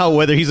figuring out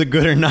whether he's a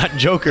good or not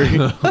Joker.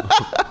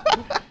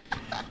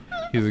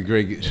 He's a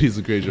great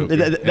Joker.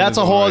 That's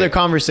a whole other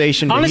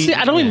conversation. but Honestly,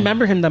 I don't yeah.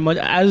 remember him that much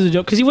as a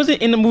joke because he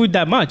wasn't in the movie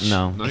that much.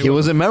 No, He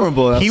wasn't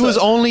memorable. he was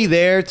only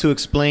there to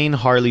explain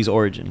Harley's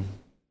origin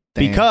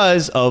Damn.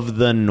 because of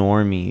the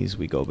normies.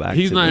 We go back.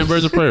 He's to not in this.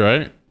 Birds of Prey,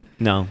 right?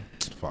 No,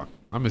 Fuck,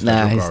 I missed Nah,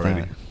 that he's Joker already.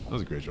 not. That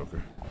was a great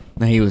Joker.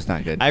 No, he was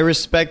not good. I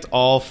respect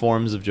all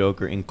forms of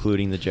Joker,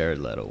 including the Jared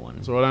Leto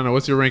one. So Orlando,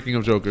 what's your ranking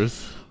of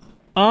Jokers?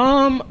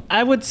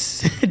 I would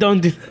say, don't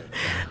do.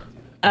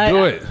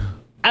 Do it.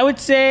 I would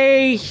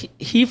say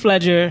Heath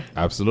Ledger,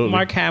 Absolutely.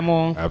 Mark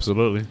Hamill,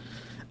 Absolutely.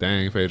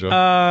 Dang,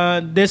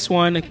 Pedro. this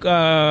one,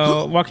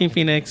 Joaquin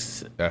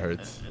Phoenix, that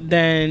hurts.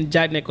 then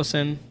Jack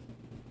Nicholson.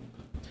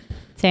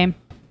 Same.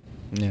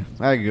 Yeah,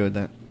 I agree with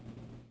that.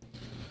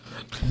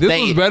 This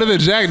Thank was you. better than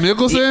Jack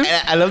Nicholson?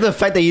 I love the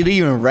fact that you didn't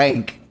even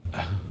rank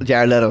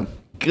Jared Leto.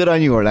 Good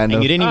on you, Orlando.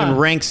 And you didn't even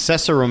rank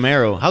Cesar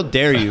Romero. How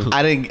dare you?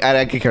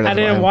 I could care less I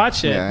didn't about him.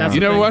 watch it. Yeah. That's You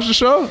the never thing. watched the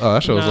show? Oh,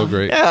 that show was No. so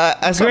great. Yeah,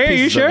 I saw Great, are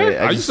you pieces of sure?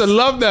 it. I used to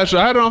love that show.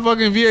 I had it on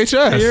fucking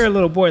VHS. You're a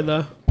little boy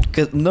though.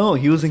 No,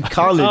 he was in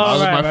college. Oh,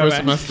 was right, my right, first right.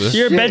 semester.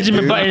 You're Shit,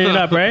 Benjamin dude. buttoning it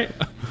up, right?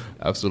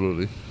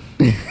 Absolutely.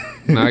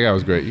 Nah, that guy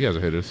was great. You guys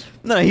are hitters.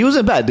 No, he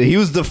wasn't bad, dude. He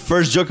was the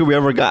first Joker we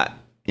ever got.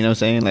 You know what I'm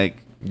saying? Like,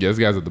 Yeah, this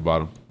guy's at the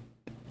bottom.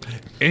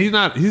 And he's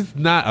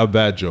not a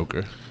bad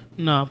Joker.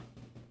 No.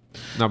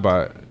 Not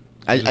by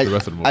just the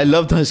rest of the movie. I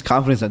loved his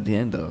confidence at the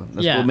end, though.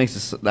 That's Yeah. what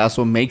makes it. That's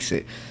what makes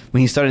it.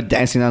 When he started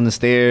dancing down the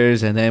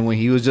stairs, and then when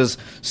he was just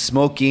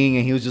smoking,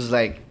 and he was just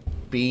like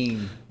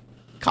being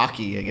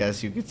cocky, I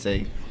guess you could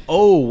say.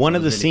 Oh, one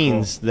of the was really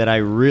scenes that I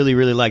really,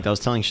 really liked, I was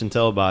telling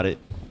Chantel about it,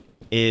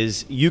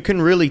 is you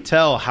can really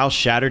tell how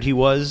shattered he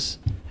was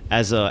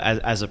as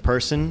a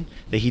person,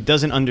 that he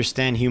doesn't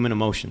understand human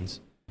emotions.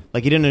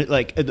 Like he didn't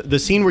like the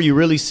scene where you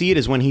really see it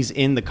is when he's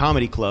in the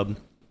comedy club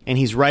and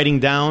he's writing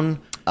down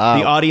the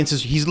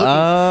audiences. He's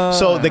looking.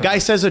 So the guy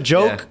says a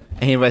joke. Yeah.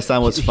 And he writes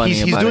down what's funny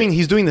He's about doing it.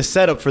 he's doing the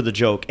setup for the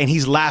joke and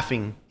he's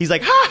laughing. He's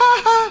like ha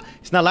ha ha.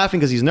 He's not laughing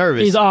because he's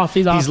nervous. He's off,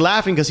 he's off. He's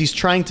laughing because he's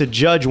trying to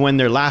judge when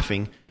they're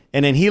laughing.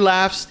 And then he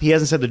laughs. He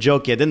hasn't said the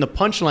joke yet. Then the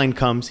punchline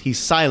comes. He's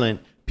silent.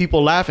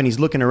 People laugh and he's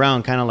looking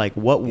around, kind of like,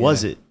 "What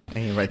was it?" And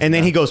he writes And it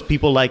then he down. goes,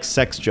 "People like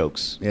sex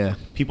jokes. Yeah.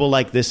 People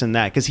like this and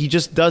that." Because he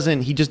just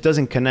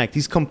doesn't connect.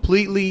 He's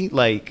completely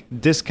like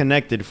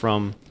disconnected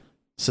from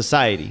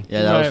society.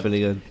 Yeah, that was Right. really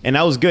good. And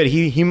that was good.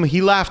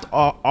 He laughed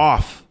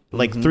off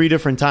like 3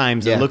 different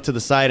times and Yeah. looked to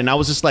the side, and I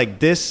was just like,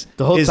 this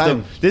The whole is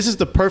time. this is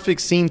the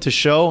perfect scene to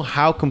show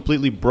how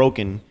completely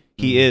broken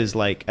he is,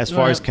 like as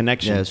far Right. as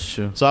connection. Yeah, it's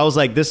true. So I was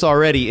like, this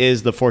already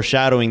is the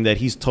foreshadowing that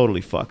he's totally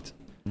fucked.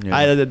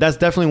 Yeah. That's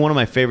definitely one of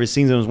my favorite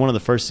scenes. It was one of the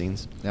first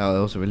scenes. Yeah, that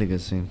was a really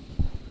good scene.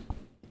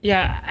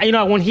 Yeah, you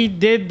know, when he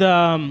did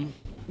the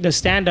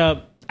stand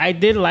up, I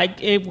did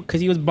like it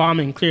because he was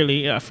bombing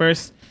clearly at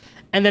first,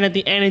 and then at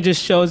the end it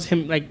just shows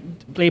him like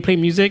play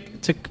music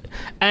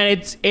and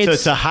it's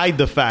To hide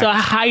the fact. to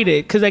hide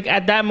it because like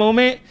at that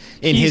moment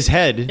In he's- his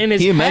head. in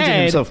his He imagined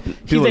head, himself, he's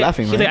people like,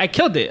 laughing, he's right? like, I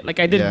killed it, like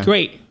I did Yeah.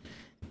 great,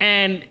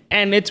 and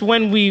it's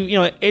when we, you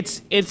know,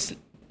 it's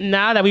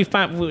now that we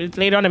find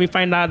later on that we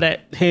find out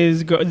that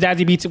his girl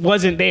Zazie Beetz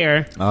wasn't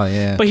there, Oh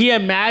yeah. but he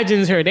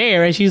imagines her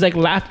there and she's like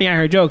laughing at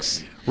her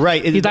jokes.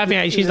 Right. He's laughing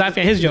at, she's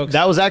laughing at his jokes.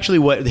 That was actually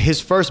what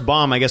his first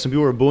bomb. I guess when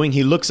people were booing,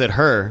 he looks at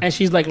her and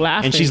she's like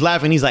laughing. and she's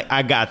laughing. He's like,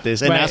 "I got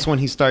this," and Right. that's when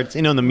he starts.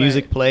 The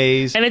music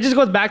plays. And it just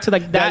goes back to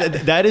like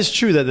that. That is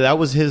true. That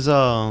was his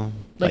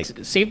like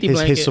safety his,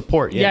 blanket. his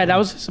support. Yeah. that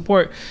was his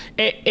support.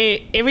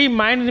 It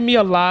reminded me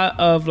a lot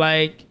of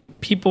like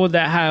people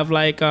that have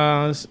like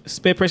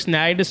split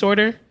personality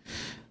disorder.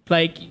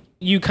 Like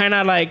you kind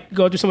of like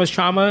go through so much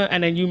trauma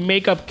and then you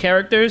make up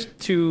characters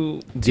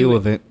to Deal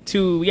with it.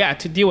 to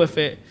deal with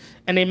it,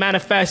 and they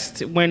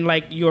manifest when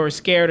like you're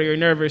scared or you're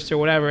nervous or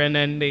whatever, and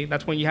then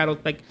that's when you had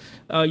like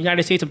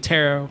United States of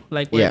Terror,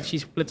 like where Yeah. she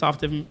splits off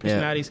different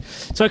personalities.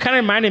 So it kind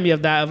of reminded me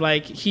of that, of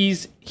like he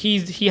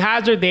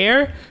has her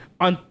there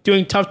on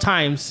doing tough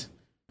times.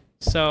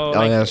 So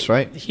Oh, yeah, that's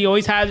right. he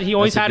always had her That's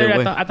a at good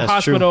way. the That's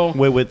hospital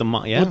true. With the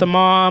mom. Yeah. with the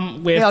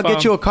mom. With Yeah, I'll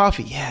get you a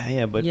coffee.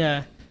 Yeah, but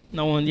yeah.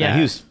 No one. yeah, Yeah,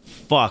 he was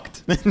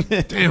fucked.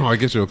 Damn, I'll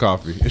get you a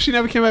coffee. And she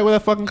never came back with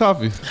that fucking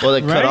coffee. Well,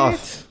 it Right? cut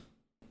off.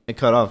 It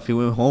cut off. He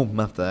went home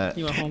after that.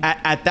 He went home.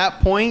 At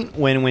that point,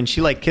 when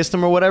she like kissed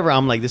him or whatever,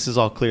 I'm like, this is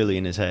all clearly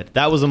in his head.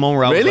 That was the moment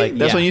where I was Really? like,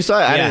 That's yeah. when you saw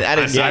it? I Yeah. didn't- I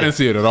didn't see I didn't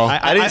see it at all.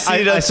 I didn't see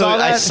it until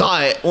I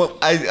saw it. Well,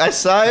 I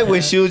saw it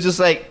when she was just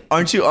like,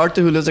 "Aren't you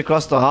Arthur who lives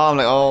across the hall?" I'm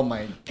like, "Oh my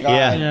god."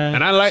 Yeah. Yeah.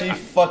 and I like. She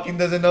fucking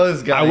doesn't know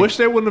this guy. I wish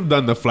they wouldn't have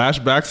done the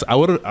flashbacks.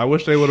 I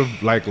wish they would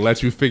have like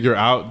let you figure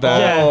out that.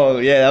 Yeah. Oh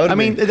yeah, that would I have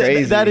mean, been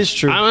crazy. that is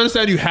true. I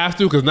understand you have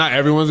to because not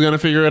everyone's gonna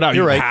figure it out.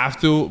 You're you right. have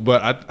to,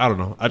 but I don't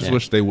know. I just Yeah.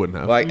 wish they wouldn't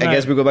have. Well, I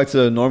guess we go back to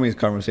the normies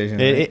conversation.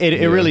 Right?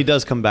 It really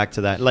does come back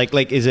to that.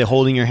 Like, is it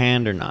holding your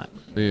hand or not?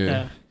 yeah.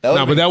 Yeah. That would've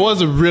No, but been that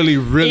was a really,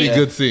 really It-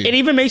 good scene. It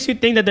even makes you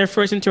think that their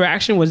first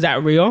interaction was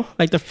that real,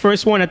 like the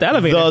first one at the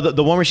elevator.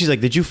 The one where she's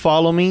like, "Did you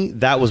follow me?"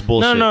 That was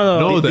bullshit.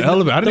 no, the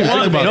elevator. I didn't the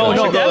think about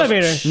elevator. that. No, the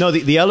elevator. No,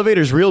 the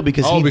elevator's real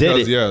because Oh, he did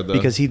because, it. yeah,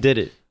 because he did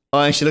it. Oh,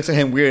 and she looks at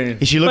him weird.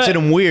 And she looks But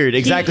at him weird.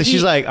 Exactly. he-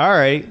 She's like, "All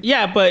right."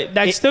 Yeah, but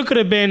that still could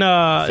have been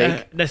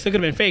Fake? that still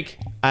could have been fake.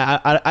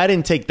 I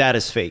didn't take that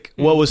as fake.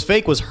 What was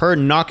fake was her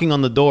knocking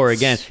on the door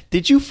again.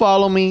 Did you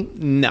follow me?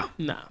 No.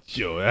 No.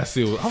 Yo, that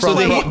scene was. So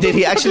did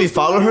he actually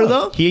follow her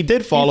though? He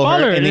did follow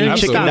followed her, her, and then he and then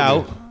he chickened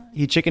stopped. out.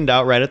 He chickened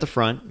out right at the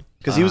front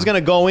because he was gonna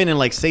go in and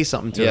like say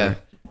something to Yeah. her.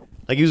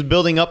 Like he was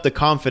building up the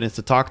confidence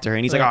to talk to her,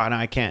 and he's like, Right. "Oh no,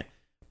 I can't."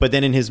 But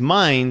then in his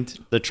mind,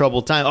 the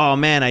troubled time. Oh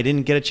man, I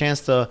didn't get a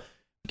chance to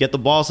get the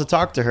balls to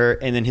talk to her,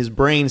 and then his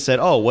brain said,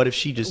 "Oh, what if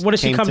she just What if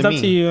she came comes to up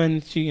me? to you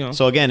and she,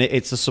 So again,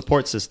 it's a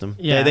support system.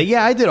 Yeah.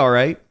 Yeah, I did all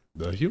right.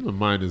 The human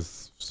mind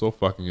is so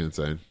fucking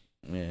insane.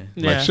 Yeah,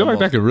 Yeah. Like shit like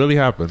that could really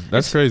happen.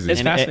 That's crazy. it's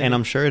And fascinating.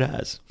 I'm sure it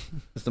has.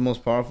 it's the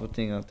most powerful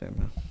thing out there,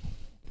 man.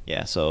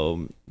 Yeah,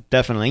 so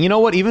definitely. You know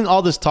what? Even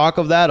all this talk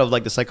of that, of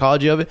like the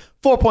psychology of it,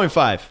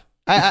 4.5.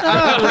 I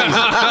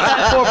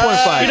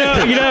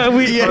 4.5. you know,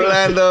 we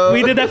Orlando.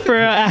 we did that for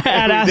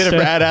Ad We did it Astra.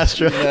 for Ad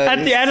Astra.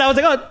 At the end, I was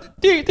like, oh,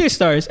 three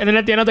stars, and then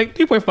at the end, I was like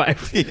 3.5.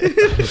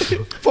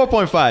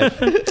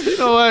 4.5. You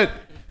know what?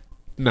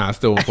 Nah,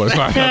 still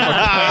 1.5.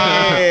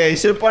 Hey, you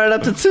should have brought it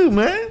up to 2,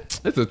 man.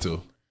 It's a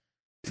 2.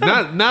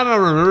 Not I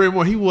remember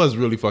anymore. He was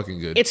really fucking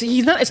good. It's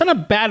not a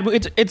bad movie.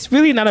 It's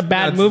really not a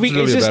bad It's movie.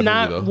 really It's a just bad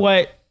not movie, though.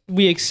 what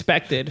we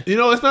expected. You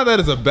know, it's not that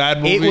it's a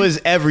bad movie. It was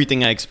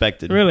everything I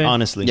expected. Really?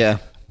 Honestly. Yeah.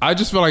 I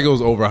just feel like it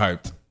was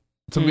overhyped.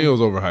 To me, it was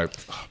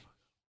overhyped.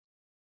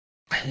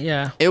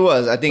 Yeah. It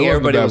was. I think It wasn't a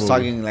everybody bad was movie.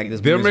 talking like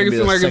this They're movie's making it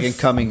gonna seem be like the it's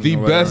second coming. the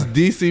or best whatever.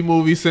 DC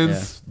movie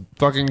since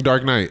fucking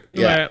Dark Knight.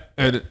 Yeah. Right.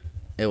 And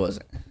It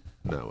wasn't.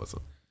 no, it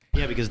wasn't.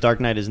 Yeah, because Dark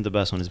Knight isn't the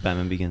best one. It's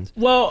Batman Begins.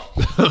 Well,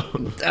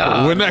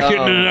 We're not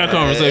getting into that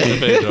conversation,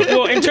 Pedro.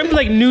 well, in terms of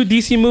like new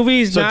DC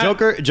movies, So not,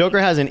 Joker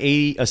has a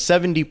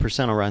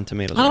 70% on Rotten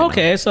Tomatoes. right Oh, now.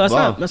 okay. So that's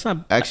Wow.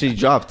 not. Actually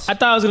dropped. I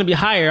thought it was gonna be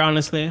higher,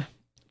 honestly.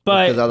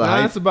 But Because of the Nah,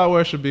 hype. that's about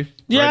where it should be.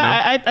 yeah,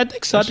 right now. I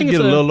think so. I It should think get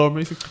it's a little lower,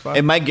 maybe 65.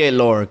 It might get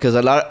lower because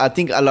I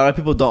think a lot of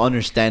people don't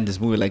understand this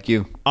movie like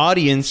you.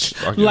 Audience.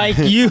 Fuck it. like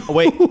you.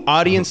 Wait,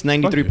 audience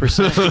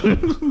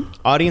 93%.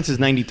 Audience is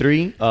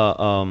 93.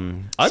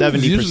 Audience is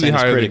 70% usually is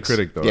higher critics. than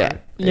critic, though. Yeah.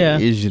 Right? Yeah.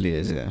 It usually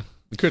is, yeah.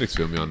 The critics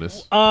feel me on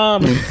this.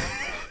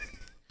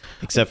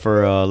 Except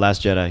for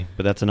Last Jedi,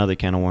 but that's another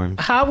can of worms.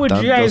 How would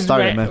Don't- you guys don't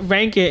start it, man.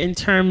 rank it in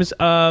terms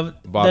of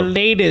Bottom. the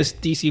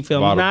latest DC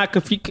film? Bottom. Not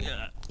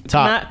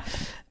Top. Not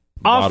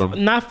off.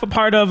 Bottom. Not for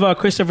part of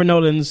Christopher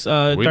Nolan's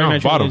Dark know,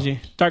 Knight bottom. trilogy.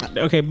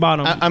 Okay,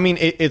 bottom. I mean,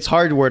 it's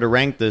hard where to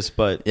rank this,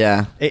 but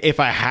Yeah. if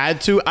I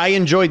had to, I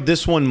enjoyed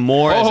this one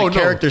more as Oh, a no.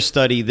 character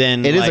study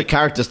than It is a like,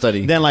 character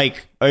study. Then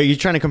like, are you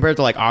trying to compare it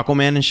to like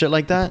Aquaman and shit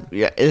like that?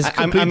 Yeah, it's I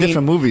completely mean,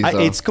 different movies, though.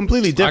 It's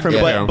completely different,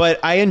 get it. but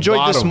I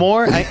enjoyed this Bottom.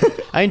 more.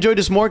 I enjoyed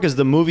this more because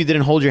the movie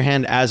didn't hold your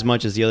hand as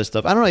much as the other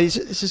stuff. I don't know. It's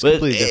just But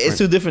completely different. it's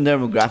two different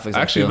demographics.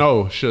 I Actually, feel.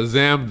 no.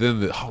 Shazam, then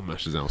the. Oh, man,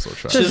 Shazam was so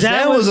trash.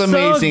 Shazam was so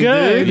amazing,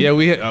 good. dude. Yeah,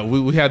 we had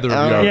the review.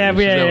 already. Yeah, Shazam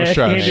was yeah. He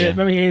trash. hated,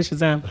 remember he hated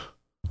Shazam.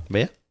 But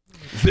yeah.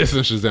 This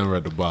and Shazam were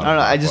at the bottom. I don't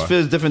know. I just feel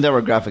it's different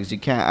demographics. You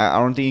can't. I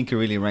don't think you can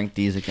really rank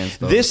these against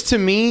those. This to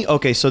me,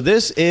 okay, so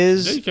this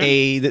is Yeah,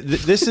 you can.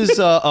 this is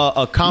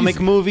a comic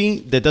movie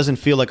that doesn't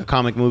feel like a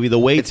comic movie. The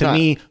way It's to not.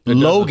 me, It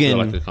doesn't feel Logan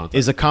like a comic.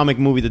 is a comic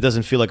movie that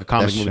doesn't feel like a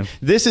comic That's movie. true.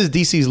 This is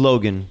DC's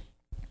Logan.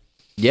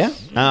 Yeah.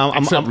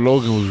 Except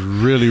Logan was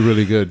really,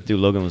 really good. Dude,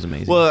 Logan was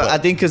amazing. Well, I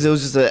think because it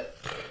was just a.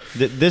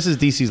 This is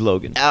DC's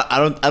Logan.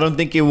 I don't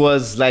think it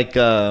was like.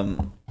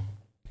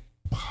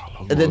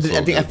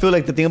 I feel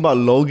like the thing about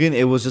Logan,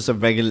 it was just a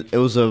regular. It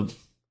was a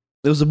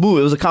movie.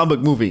 It was a comic book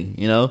movie.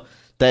 You know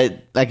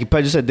that like you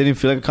probably just said didn't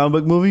feel like a comic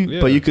book movie,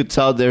 Yeah. but you could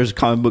tell there's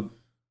comic book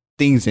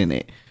things in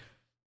it.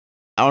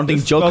 I don't think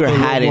This Joker felt a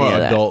had little any more of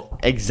that. adult.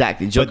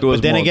 Exactly, Joker was.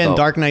 But then more again, adult.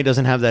 Dark Knight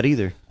doesn't have that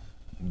either.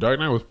 Dark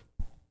Knight was.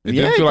 It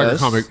Yeah, didn't feel it like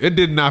does. a comic. It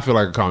did not feel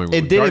like a comic. It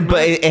movie. didn't, Dark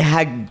but Knight, it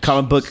had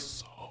comic book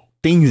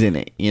things in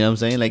it. You know what I'm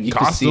saying? Like you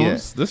could see it,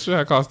 costumes. This shit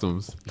had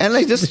costumes. and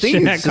like just Shit,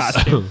 things. that just-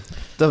 costume.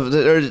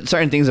 there are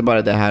certain things about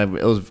it that had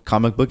it was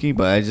comic booky,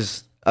 but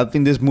I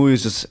think this movie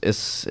is just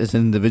it's an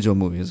individual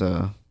movie. It's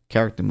a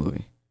character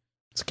movie.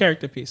 It's a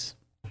character piece.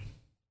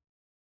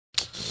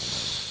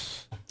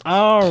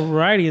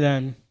 Alrighty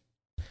then.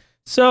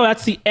 So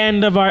that's the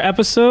end of our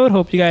episode.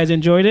 Hope you guys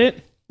enjoyed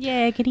it.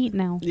 Yeah, I can eat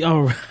now.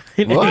 All right.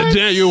 What?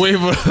 Damn, you wait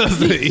for us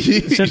to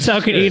eat. Chantal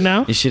can eat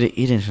now. You should have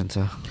eaten,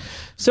 Chantal.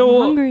 So,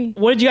 I'm hungry.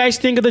 what did you guys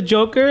think of the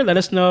Joker? Let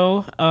us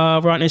know.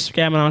 We're on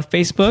Instagram and on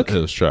Facebook.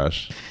 It was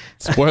trash.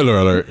 Spoiler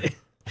alert.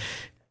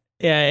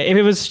 Yeah, if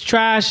it was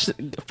trash,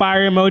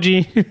 fire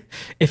emoji.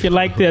 If you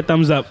liked it,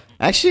 thumbs up.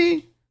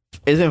 Actually,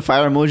 isn't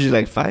fire emoji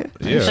like fire?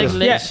 Yeah. It's just,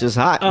 Yeah. it's just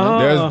hot. man.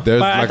 Oh, There's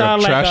but I like a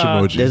thought trash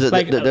emoji. There's a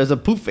like, there's a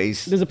poop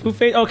face. There's a poo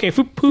face. Okay,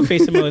 poo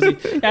face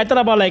emoji. Yeah, I thought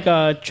about like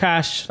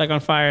trash, like on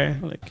fire,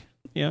 like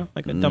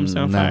like a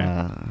dumpster on fire.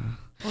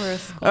 Nah. Or a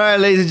All right,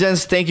 ladies and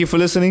gents, thank you for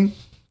listening.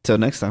 Till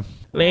next time.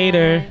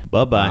 Later.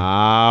 Bye bye.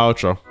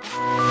 Outro.